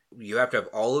you have to have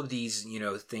all of these,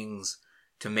 things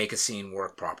to make a scene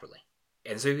work properly.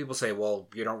 And so people say, well,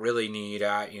 you don't really need,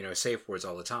 safe words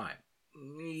all the time.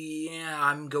 Yeah,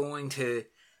 I'm going to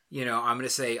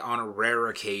say on a rare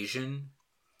occasion,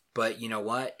 but you know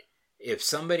what? If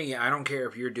somebody, I don't care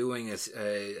if you're doing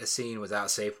a scene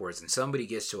without safe words and somebody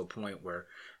gets to a point where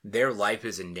their life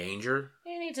is in danger.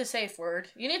 You need a safe word.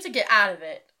 You need to get out of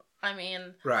it.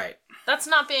 Right. That's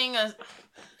not being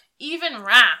even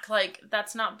Rack,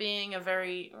 that's not being a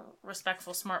very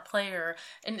respectful, smart player.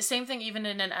 And the same thing even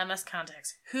in an MS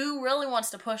context. Who really wants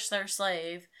to push their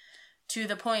slave to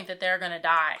the point that they're going to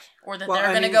die? Or that they're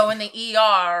going to go in the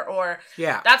ER? Or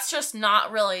that's just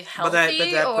not really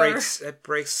healthy. That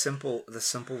breaks the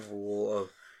simple rule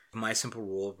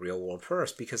of real world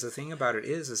first. Because the thing about it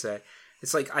is that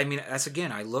it's like, that's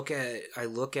again, I look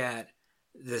at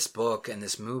this book and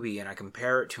this movie and I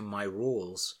compare it to my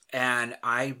rules, and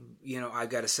I've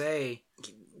got to say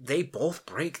they both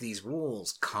break these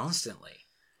rules constantly.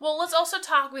 Well, let's also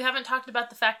we haven't talked about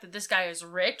the fact that this guy is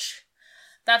rich.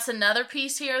 That's another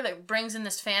piece here that brings in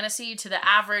this fantasy to the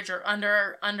average or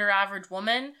under average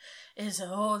woman is,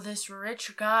 this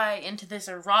rich guy into this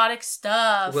erotic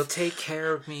stuff. Will take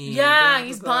care of me. Yeah,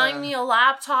 he's buying me a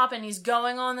laptop and he's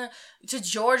going to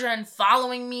Georgia and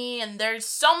following me, and there's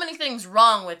so many things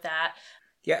wrong with that.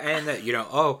 Yeah, and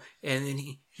and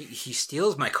then he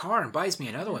steals my car and buys me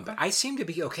another one, but I seem to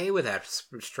be okay with that,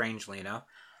 strangely enough.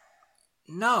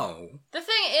 No. The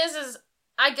thing is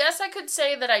I guess I could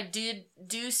say that I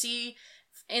do see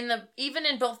even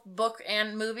in both book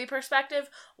and movie perspective,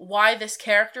 why this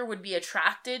character would be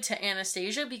attracted to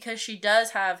Anastasia, because she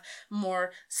does have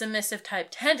more submissive type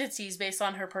tendencies based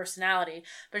on her personality.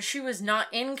 But she was not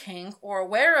in kink or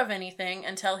aware of anything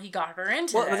until he got her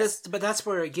into this. But that's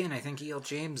where, again, I think E.L.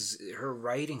 James, her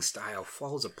writing style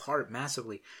falls apart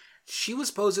massively. She was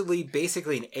supposedly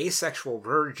basically an asexual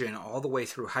virgin all the way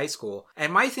through high school.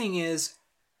 And my thing is,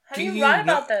 how do you write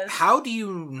about this? How do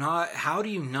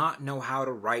you not know how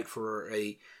to write for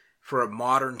a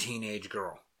modern teenage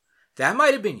girl? That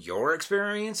might have been your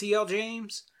experience, E.L.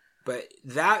 James, but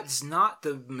that's not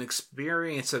the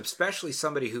experience of especially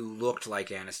somebody who looked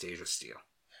like Anastasia Steele.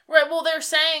 Right, well, they're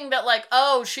saying that, like,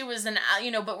 oh, she was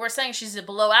but we're saying she's a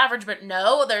below average, but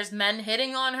no, there's men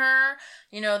hitting on her,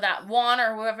 that Juan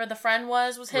or whoever the friend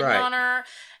was hitting on her,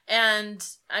 and,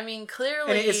 I mean,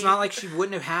 clearly... And it's not like she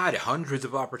wouldn't have had hundreds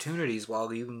of opportunities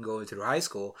while even going through high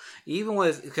school,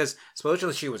 because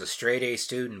supposedly she was a straight-A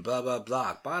student, blah, blah,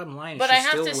 blah. Bottom line is But I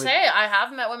have to say, I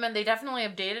have met women, they definitely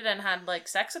have dated and had, like,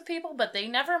 sex with people, but they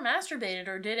never masturbated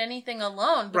or did anything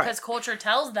alone, because culture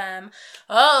tells them,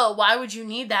 oh, why would you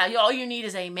need that? All you need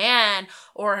is a man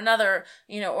or another,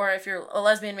 or if you're a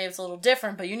lesbian, maybe it's a little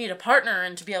different, but you need a partner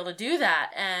and to be able to do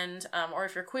that, and, or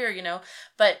if you're queer,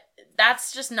 but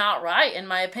that's just not right, in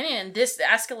my opinion. This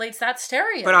escalates that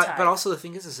stereotype. But also the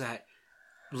thing is that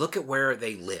look at where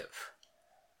they live.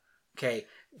 Okay,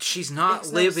 she's not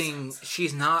living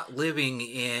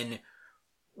in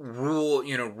rural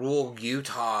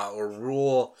Utah or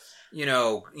rural,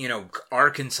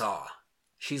 Arkansas.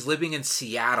 She's living in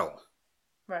Seattle.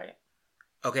 Right.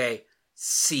 Okay,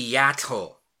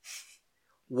 Seattle.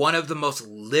 One of the most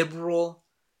liberal,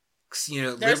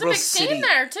 there's liberal a big scene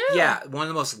there too. Yeah, one of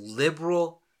the most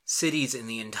liberal cities in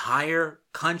the entire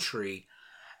country,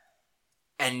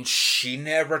 and she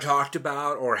never talked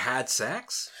about or had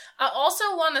sex. I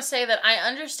also want to say that I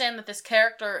understand that this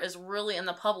character is really in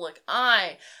the public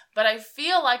eye, but I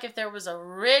feel like if there was a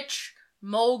rich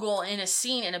mogul in a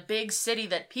scene in a big city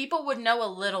that people would know a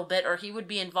little bit, or he would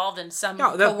be involved in some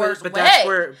coerced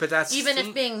way. That's even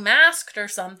if being masked or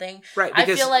something. Right, I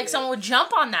feel like someone would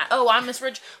jump on that. Oh, I'm this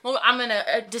rich. Well, I'm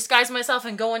gonna disguise myself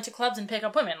and go into clubs and pick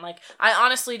up women. Like, I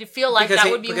honestly feel like that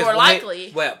would be more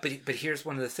likely. But here's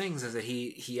one of the things is that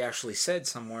he actually said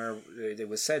somewhere, it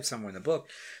was said somewhere in the book,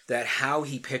 that how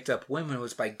he picked up women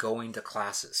was by going to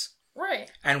classes.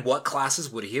 Right. And what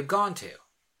classes would he have gone to?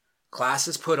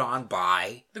 Classes put on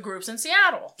by... the groups in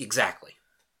Seattle. Exactly.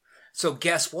 So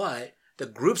guess what? The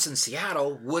groups in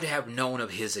Seattle would have known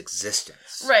of his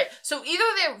existence. Right. So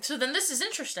so then this is an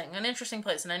interesting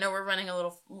place, and I know we're running a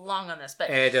little long on this, but...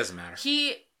 It doesn't matter.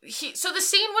 So the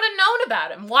scene would have known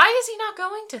about him. Why is he not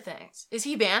going to things? Is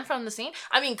he banned from the scene?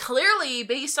 I mean, clearly,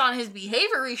 based on his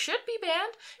behavior, he should be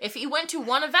banned. If he went to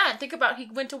one event, think about he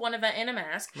went to one event in a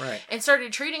mask, right, and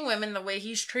started treating women the way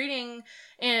he's treating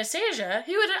Anastasia,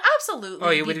 he would absolutely be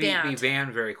banned. He would be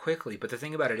banned very quickly. But the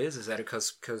thing about it is that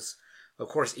because of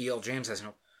course, E.L. James has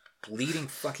no bleeding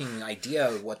fucking idea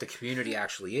of what the community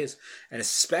actually is. And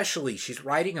especially, she's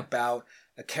writing about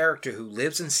a character who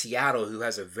lives in Seattle who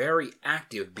has a very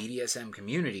active BDSM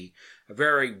community, a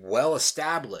very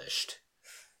well-established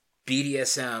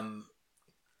BDSM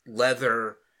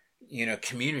leather,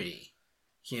 community.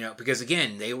 Because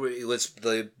again, it was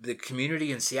the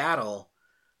community in Seattle,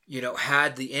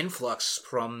 had the influx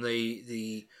from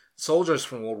the soldiers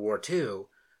from World War II.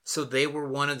 So they were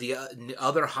one of the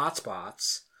other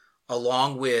hotspots,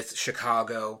 along with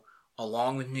Chicago,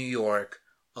 along with New York,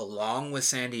 along with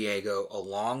San Diego,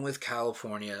 along with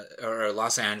California, or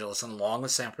Los Angeles, and along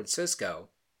with San Francisco,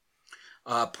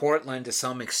 Portland to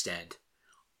some extent.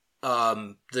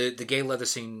 The gay leather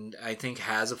scene, I think,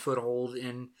 has a foothold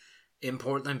in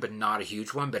Portland, but not a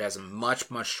huge one, but has a much,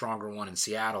 much stronger one in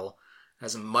Seattle,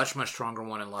 has a much, much stronger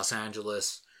one in Los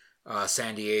Angeles,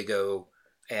 San Diego,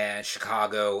 and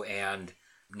Chicago, and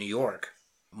New York.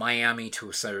 Miami to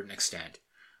a certain extent.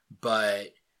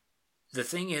 But the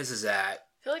thing is that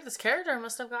I feel like this character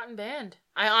must have gotten banned.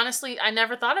 I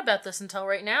never thought about this until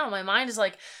right now. My mind is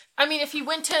like, I mean, if he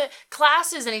went to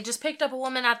classes and he just picked up a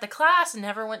woman at the class and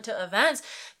never went to events,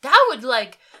 that would,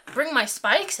 bring my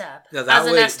spikes up. No,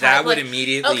 that would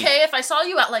immediately... Okay, if I saw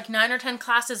you at, 9 or 10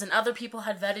 classes and other people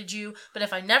had vetted you, but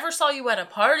if I never saw you at a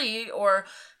party or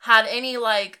had any,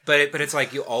 But it's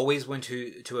like you always went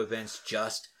to events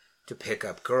just to pick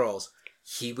up girls.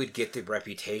 He would get the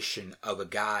reputation of a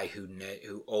guy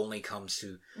who only comes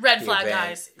to red flag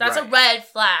guys. That's right. A red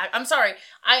flag. I'm sorry.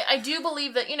 I do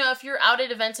believe that, if you're out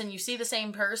at events and you see the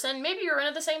same person, maybe you're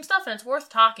into the same stuff and it's worth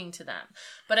talking to them.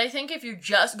 But I think if you're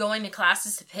just going to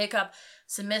classes to pick up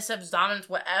submissives, dominants,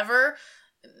 whatever,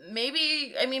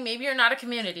 maybe you're not a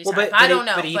community type. But I don't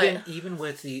know. But even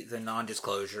with the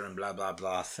non-disclosure and blah, blah,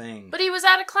 blah thing. But he was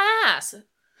out of class.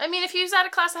 I mean, if he was out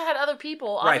of class that had other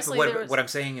people, obviously but what I'm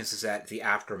saying is that the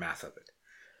aftermath of it.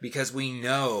 Because we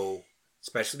know,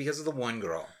 especially because of the one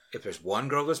girl, if there's one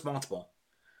girl, there's multiple,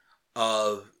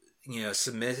 of,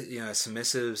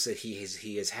 submissives that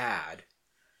he has had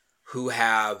who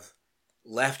have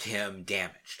left him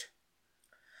damaged.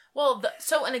 Well,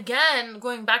 and again,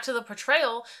 going back to the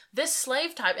portrayal, this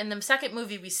slave type, in the second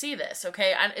movie we see this,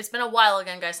 okay? And it's been a while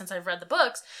again, guys, since I've read the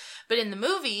books, but in the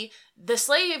movie, the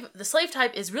slave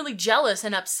type is really jealous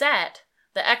and upset,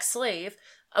 the ex-slave,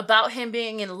 about him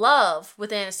being in love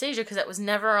with Anastasia, because that was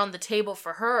never on the table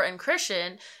for her and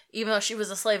Christian, even though she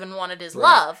was a slave and wanted his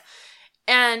love.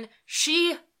 And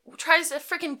she tries to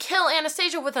freaking kill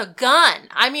Anastasia with a gun.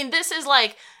 I mean, this is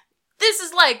like,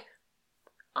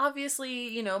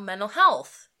 obviously, mental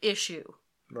health issue.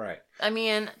 Right. I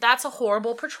mean, that's a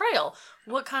horrible portrayal.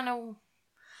 What kind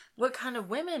of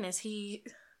women is he?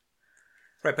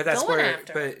 Right, but that's where.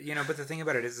 After? But the thing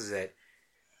about it is that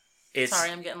it's.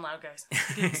 Sorry, I'm getting loud, guys.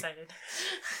 I'm getting excited.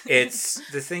 It's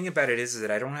the thing about it is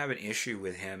that I don't have an issue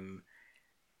with him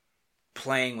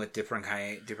playing with different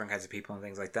kinds of people and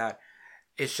things like that.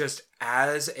 It's just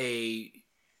if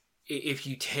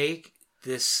you take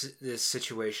this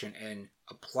situation and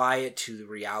apply it to the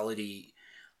reality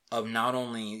of not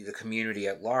only the community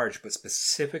at large, but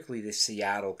specifically the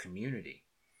Seattle community.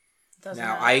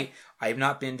 I have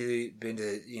not been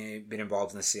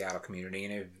involved in the Seattle community,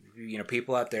 and if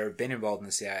people out there have been involved in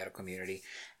the Seattle community,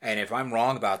 and if I'm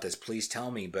wrong about this, please tell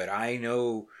me. But I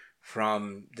know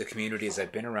from the communities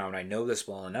I've been around, I know this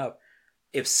well enough.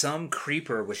 If some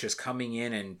creeper was just coming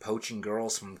in and poaching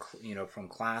girls from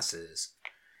classes,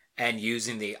 and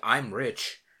using the "I'm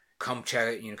rich, come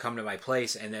to my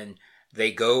place," and then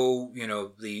they go,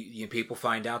 people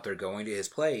find out they're going to his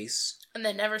place, and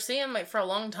they never see him for a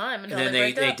long time, and then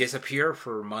they disappear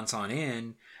for months on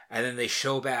end, and then they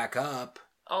show back up,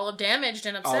 all damaged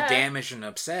and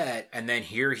upset, and then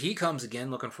here he comes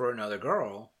again looking for another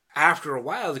girl. After a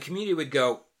while, the community would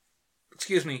go,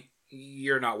 "Excuse me,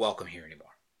 you're not welcome here anymore."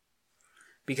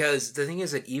 Because the thing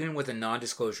is that even with a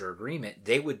non-disclosure agreement,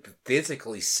 they would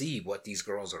physically see what these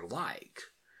girls are like.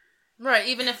 Right,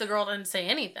 even if the girl didn't say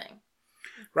anything.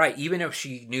 Right, even if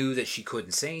she knew that she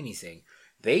couldn't say anything,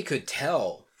 they could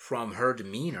tell from her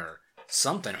demeanor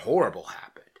something horrible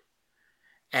happened.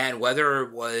 And whether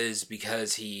it was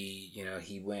because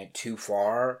he went too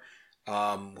far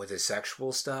with his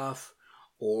sexual stuff,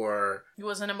 or he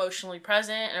wasn't emotionally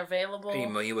present and available.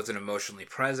 He wasn't emotionally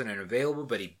present and available,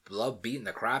 but he loved beating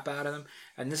the crap out of them.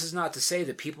 And this is not to say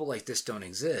that people like this don't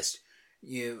exist.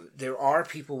 There are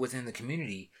people within the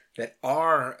community that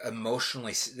are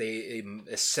emotionally, they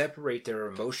separate their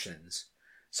emotions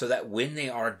so that when they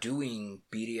are doing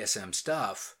BDSM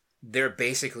stuff, they're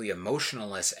basically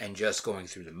emotionless and just going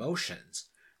through the motions.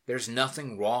 There's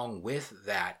nothing wrong with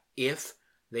that if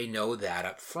they know that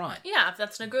up front. Yeah, if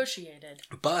that's negotiated.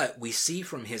 But we see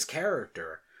from his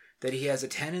character that he has a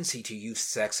tendency to use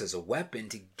sex as a weapon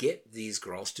to get these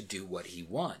girls to do what he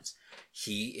wants.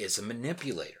 He is a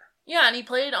manipulator. Yeah, and he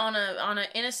played on an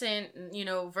innocent,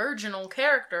 virginal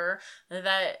character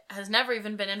that has never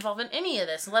even been involved in any of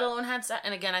this, let alone had sex.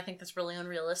 And again, I think that's really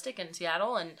unrealistic in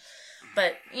Seattle.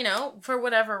 But for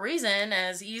whatever reason,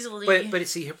 as easily. But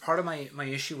see, part of my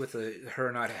issue with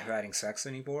her not having sex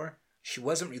anymore. She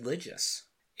wasn't religious.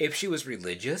 If she was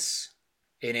religious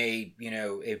in a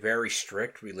very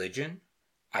strict religion,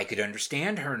 I could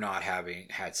understand her not having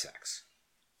had sex.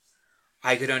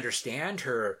 I could understand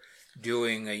her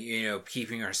doing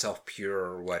keeping herself pure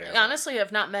or whatever. Honestly,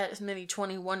 I've not met as many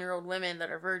 21-year-old women that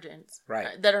are virgins.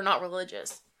 Right. That are not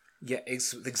religious. Yeah,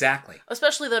 exactly.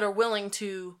 Especially that are willing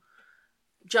to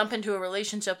jump into a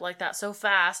relationship like that so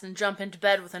fast and jump into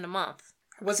bed within a month.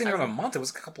 It wasn't even a month. It was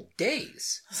a couple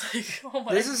days. Oh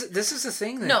my. This is the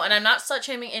thing. No, and I'm not slut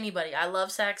shaming anybody. I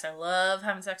love sex. I love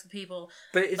having sex with people.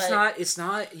 But it's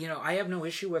not. I have no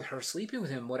issue with her sleeping with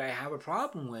him. What I have a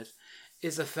problem with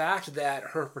is the fact that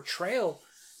her portrayal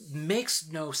makes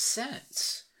no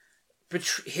sense.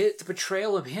 The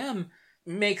portrayal of him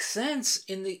makes sense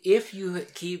if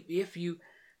you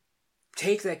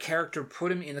take that character,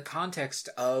 put him in the context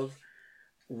of.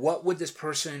 What would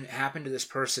happen to this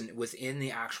person within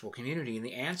the actual community? And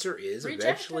the answer is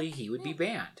eventually he would be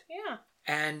banned. Yeah.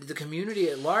 And the community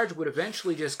at large would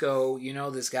eventually just go,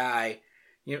 this guy,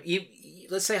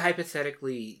 let's say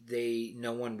hypothetically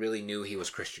no one really knew he was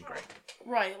Christian Grey.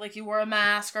 Right, like he wore a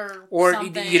mask or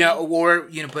something.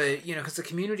 Because the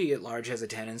community at large has a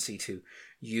tendency to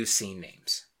use scene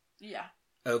names. Yeah.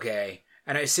 Okay.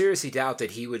 And I seriously doubt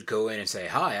that he would go in and say,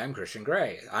 "Hi, I'm Christian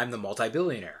Grey. I'm the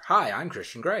multi-billionaire. Hi, I'm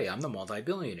Christian Grey. I'm the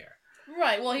multi-billionaire."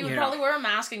 Right. Well, he would probably wear a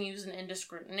mask and use an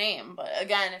indiscreet name. But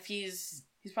again, if he's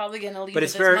probably going to leave with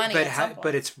his money at some point.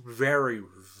 But it's very,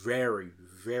 very,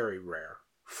 very rare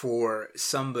for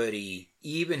somebody,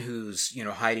 even who's,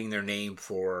 hiding their name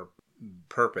for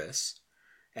purpose.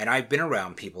 And I've been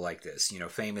around people like this,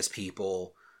 famous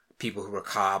people who were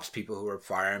cops, people who were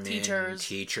firemen,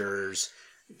 teachers,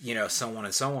 so on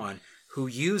and so on, who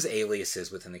use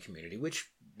aliases within the community, which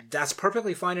that's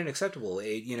perfectly fine and acceptable.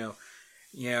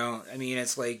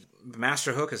 It's like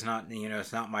Master Hook is not,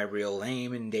 it's not my real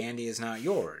name, and Dandy is not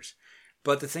yours.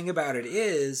 But the thing about it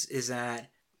is that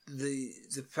the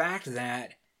fact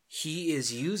that he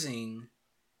is using,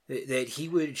 that he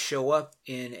would show up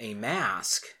in a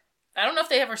mask. I don't know if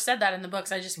they ever said that in the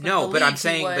books. I just but I'm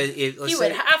saying, he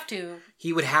would have to.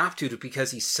 He would have to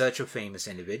because he's such a famous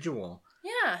individual.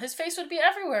 Yeah, his face would be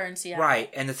everywhere in Seattle. Right,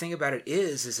 and the thing about it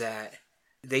is that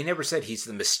they never said he's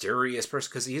the mysterious person,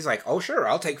 because he's like, "Oh, sure,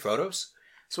 I'll take photos."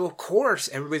 So of course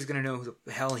everybody's going to know who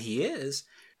the hell he is.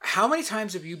 How many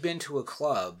times have you been to a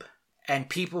club and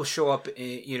people show up?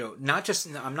 I'm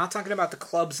not talking about the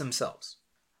clubs themselves.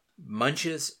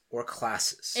 Munches or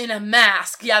classes. In a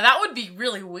mask. Yeah, that would be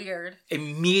really weird.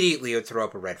 Immediately it would throw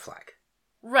up a red flag.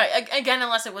 Right. Again,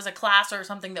 unless it was a class or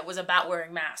something that was about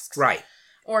wearing masks. Right.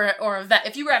 Or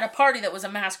if you were at a party that was a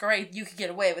masquerade, you could get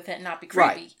away with it and not be creepy.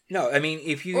 Right. No,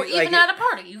 if you... Or even at a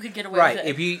party, you could get away with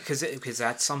it. Right, because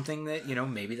that's something that,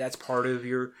 maybe that's part of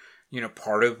your...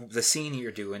 part of the scene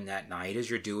you're doing that night is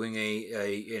you're doing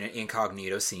an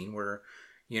incognito scene where,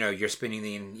 you're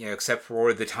spending except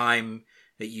for the time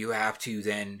that you have to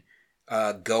then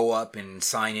go up and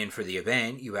sign in for the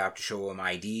event, you have to show them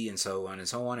ID and so on,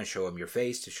 and show them your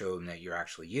face to show them that you're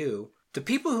actually you. The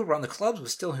people who run the clubs will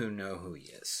still know who he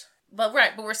is. But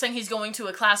we're saying he's going to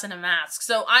a class in a mask.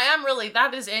 So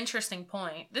that is an interesting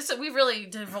point. We really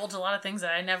divulged a lot of things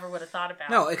that I never would have thought about.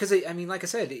 No, because, like I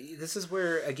said, this is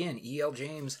where, again, E.L.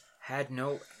 James had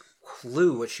no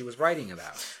clue what she was writing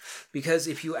about. Because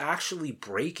if you actually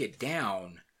break it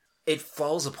down, it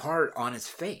falls apart on its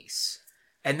face.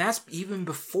 And that's even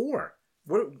before.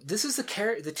 This is the two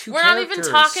characters. We're not even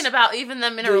talking about even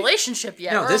them in a relationship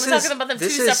yet. We're only talking about them two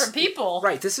separate people.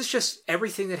 Right, this is just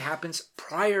everything that happens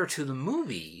prior to the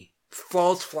movie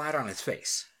falls flat on its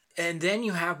face. And then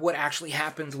you have what actually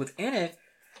happens within it,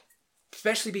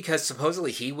 especially because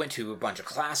supposedly he went to a bunch of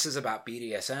classes about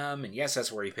BDSM, and yes,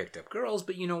 that's where he picked up girls,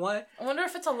 but you know what? I wonder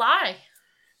if it's a lie.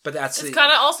 But that's it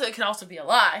could also be a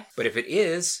lie. But if it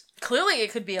is, clearly it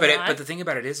could be a lie. But the thing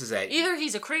about it is that either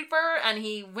he's a creeper and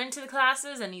he went to the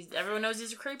classes and everyone knows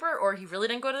he's a creeper, or he really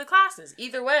didn't go to the classes.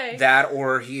 Either way, that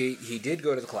or he did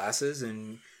go to the classes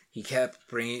and he kept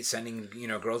sending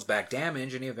girls back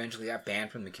damage, and he eventually got banned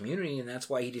from the community, and that's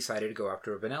why he decided to go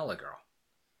after a vanilla girl.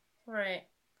 Right.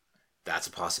 That's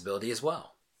a possibility as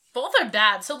well. Both are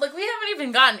bad. So, we haven't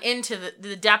even gotten into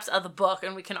the depths of the book,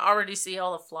 and we can already see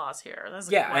all the flaws here.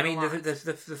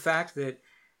 The fact that,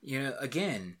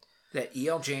 again, that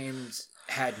E.L. James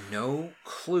had no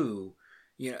clue,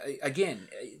 again,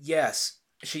 yes,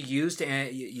 she used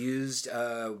the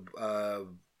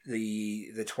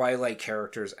Twilight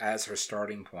characters as her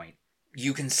starting point.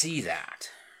 You can see that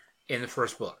in the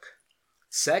first book.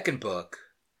 Second book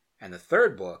and the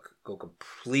third book go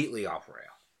completely off rail.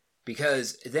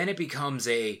 Because then it becomes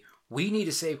we need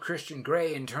to save Christian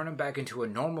Grey and turn him back into a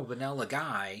normal vanilla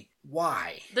guy.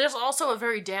 Why? There's also a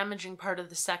very damaging part of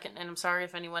the second, and I'm sorry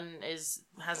if anyone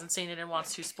hasn't seen it and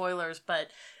wants to spoilers, but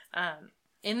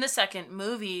in the second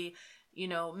movie,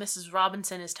 Mrs.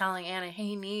 Robinson is telling Anna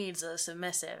he needs a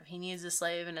submissive. He needs a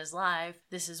slave in his life.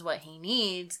 This is what he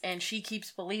needs. And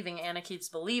Anna keeps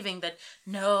believing that,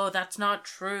 no, that's not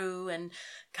true, and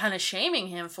kind of shaming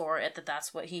him for it,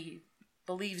 that's what he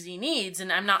believes he needs.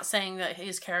 And I'm not saying that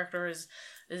his character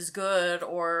is good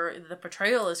or the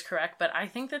portrayal is correct, but I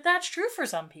think that that's true for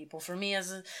some people. For me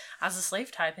as a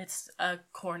slave type, it's a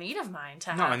core need of mine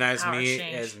to have and as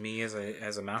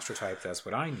a master type, that's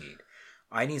what I need.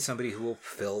 I need somebody who will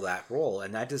fill that role,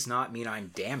 and that does not mean I'm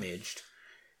damaged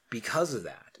because of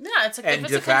that. Yeah, if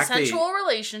it's a consensual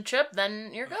relationship,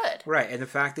 then you're good. Right, and the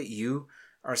fact that you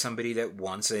are somebody that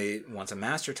wants a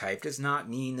master type does not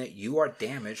mean that you are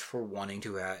damaged for wanting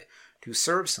to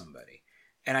serve somebody.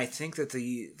 And I think that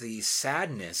the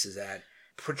sadness is that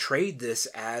portrayed this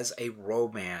as a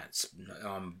romance,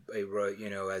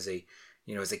 as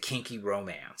a kinky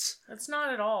romance. It's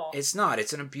not at all. It's not.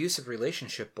 It's an abusive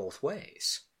relationship both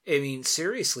ways. I mean,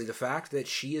 seriously, the fact that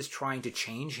she is trying to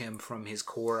change him from his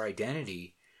core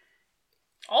identity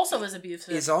also is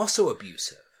abusive. Is also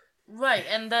abusive. Right,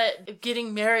 and that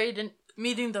getting married and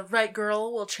meeting the right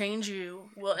girl will change you.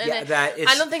 Well, and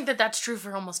I don't think that that's true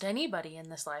for almost anybody in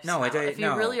this lifestyle. No, if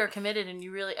you really are committed and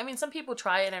you really, I mean, some people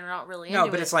try it and are not really into it.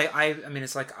 No, but it's like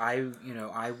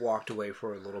I walked away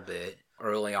for a little bit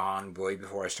early on, way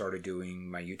before I started doing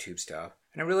my YouTube stuff,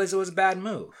 and I realized it was a bad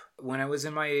move. When I was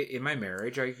in my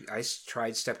marriage, I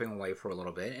tried stepping away for a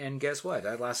little bit, and guess what?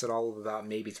 That lasted all of about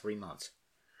maybe 3 months.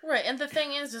 Right, and the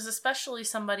thing is especially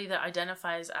somebody that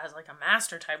identifies as like a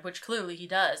master type, which clearly he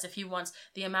does, if he wants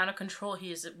the amount of control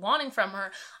he is wanting from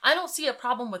her, I don't see a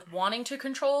problem with wanting to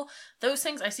control those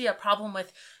things. I see a problem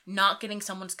with not getting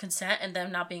someone's consent and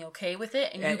them not being okay with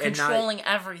it, and you controlling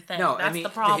everything. No, that's the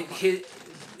problem.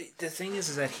 The thing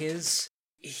is that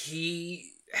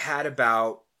he had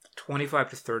about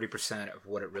 25 to 30% of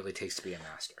what it really takes to be a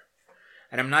master.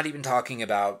 And I'm not even talking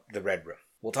about the Red Room.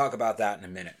 We'll talk about that in a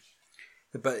minute.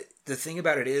 But the thing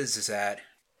about it is that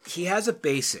he has the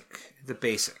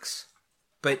basics,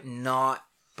 but not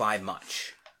by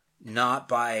much. It's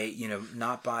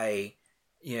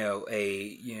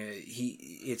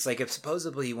like if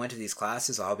supposedly he went to these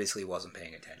classes, obviously he wasn't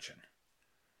paying attention.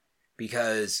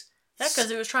 Because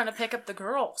he was trying to pick up the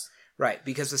girls. Right,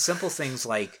 because the simple things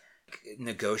like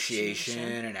negotiation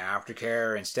and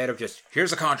aftercare, instead of just,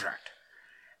 here's a contract.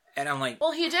 And I'm like...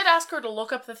 Well, he did ask her to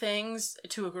look up the things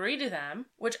to agree to them,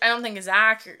 which I don't think is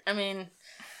accurate. I mean,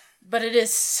 but it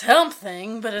is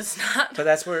something, but it's not... But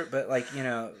that's where... But, like, you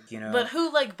know... But who,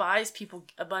 like, buys people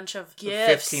a bunch of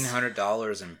gifts?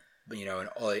 $1,500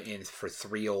 and for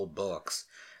 3 old books.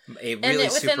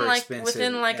 Super expensive...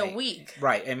 Within, like, a week.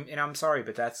 Right, and I'm sorry,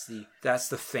 but that's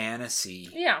the fantasy.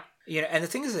 Yeah. And the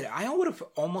thing is that I would have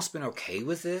almost been okay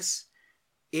with this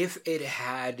if it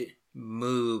had...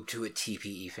 moved to a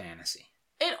TPE fantasy.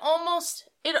 It almost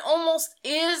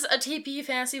is a TPE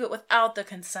fantasy, but without the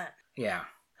consent. Yeah.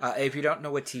 If you don't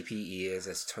know what TPE is,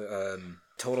 it's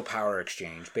total power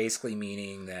exchange, basically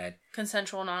meaning that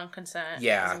consensual non-consent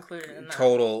is included in that.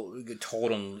 Total,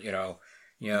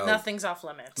 nothing's off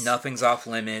limits. Nothing's off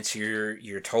limits.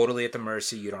 You're totally at the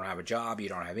mercy. You don't have a job. You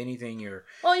don't have anything. You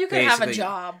can have a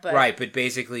job, but right. But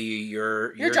basically,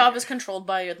 your job is controlled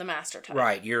by the master type.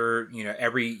 Right. Your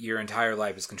entire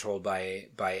life is controlled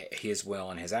by his will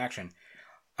and his action.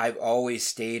 I've always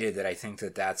stated that I think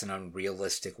that that's an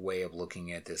unrealistic way of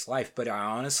looking at this life. But I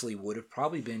honestly would have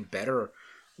probably been better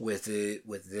with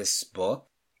this book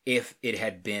if it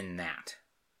had been that.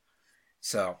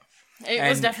 So. It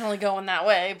was definitely going that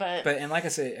way, but and like I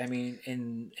said, I mean,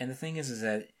 and the thing is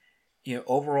that,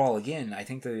 overall, again, I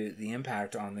think the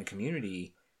impact on the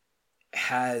community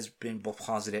has been both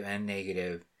positive and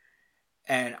negative,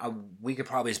 and we could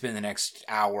probably spend the next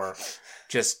hour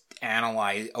just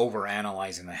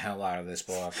overanalyzing the hell out of this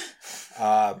book.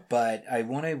 But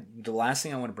the last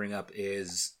thing I want to bring up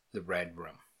is the Red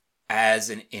Room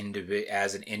as an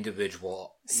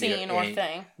individual scene or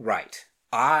thing, right?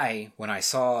 When I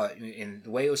saw it, in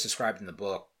the way it was described in the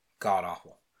book, god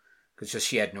awful. Because just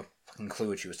she had no fucking clue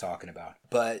what she was talking about.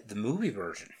 But the movie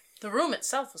version... The room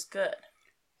itself was good.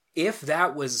 If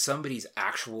that was somebody's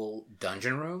actual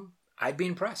dungeon room, I'd be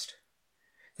impressed.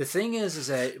 The thing is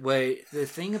that the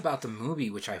thing about the movie,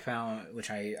 which I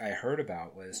heard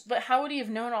about was... But how would he have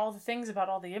known all the things about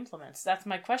all the implements? That's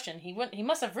my question. He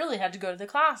must have really had to go to the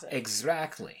classes.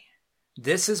 Exactly.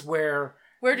 This is where...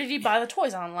 Where did he buy the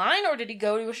toys? Online, or did he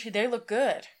go to... They look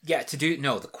good. Yeah,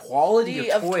 the quality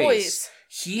of toys.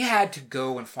 He had to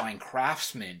go and find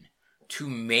craftsmen to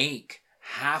make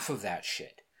half of that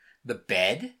shit. The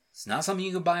bed, it's not something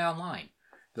you could buy online.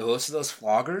 Those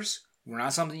floggers were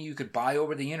not something you could buy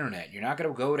over the internet. You're not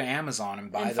going to go to Amazon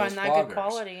and buy those floggers. And find that good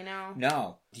quality, no.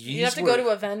 No. You have to go to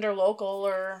a vendor local,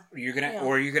 or... You're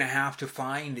gonna have to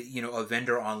find, a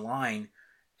vendor online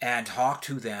and talk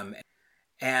to them.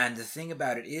 And the thing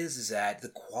about it is that the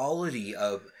quality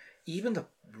of even the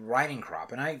riding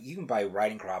crop, and you can buy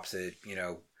riding crops at,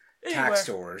 tax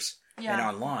stores and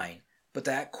online, but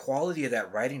that quality of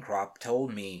that riding crop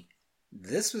told me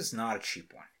this was not a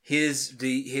cheap one. His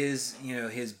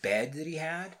bed that he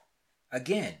had,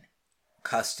 again,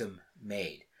 custom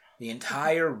made. The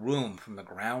entire room from the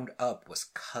ground up was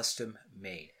custom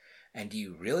made. And do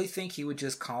you really think he would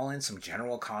just call in some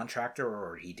general contractor,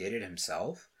 or he did it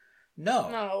himself?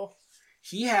 No.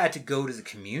 He had to go to the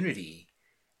community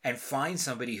and find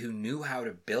somebody who knew how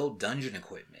to build dungeon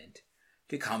equipment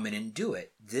to come in and do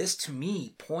it. This, to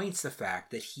me, points the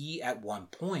fact that he, at one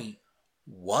point,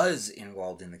 was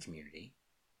involved in the community.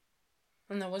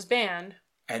 And then was banned.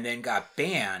 And then got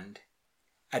banned.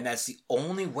 And that's the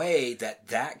only way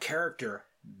that character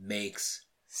makes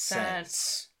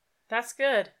sense. That's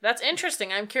good. That's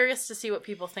interesting. I'm curious to see what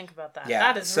people think about that. Yeah,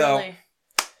 that is really...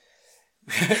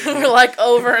 We're like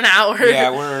over an hour. Yeah,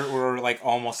 we're like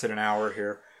almost at an hour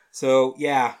here. So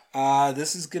yeah,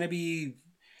 this is gonna be,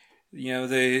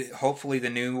 hopefully the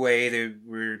new way that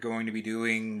we're going to be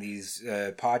doing these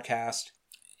podcasts.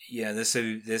 Yeah, this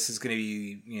is gonna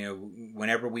be,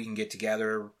 whenever we can get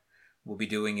together, we'll be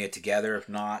doing it together. If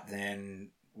not,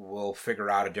 then we'll figure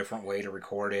out a different way to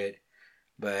record it.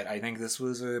 But I think this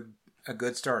was a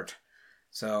good start.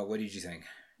 So what did you think?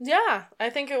 Yeah,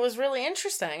 I think it was really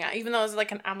interesting. Even though it was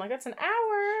like I'm like, it's an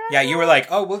hour. Yeah, you were like,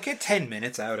 oh, we'll get 10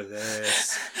 minutes out of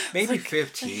this. Maybe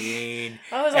 15.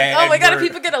 I was like, oh my god, are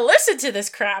people going to listen to this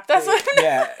crap? That's what...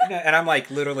 Yeah, and I'm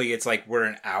like, literally, it's like we're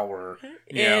an hour.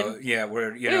 We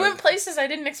went places I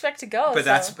didn't expect to go. But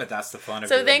that's the fun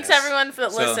of it. So thanks everyone for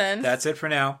listening. That's it for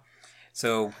now.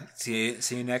 So see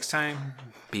you next time.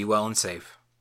 Be well and safe.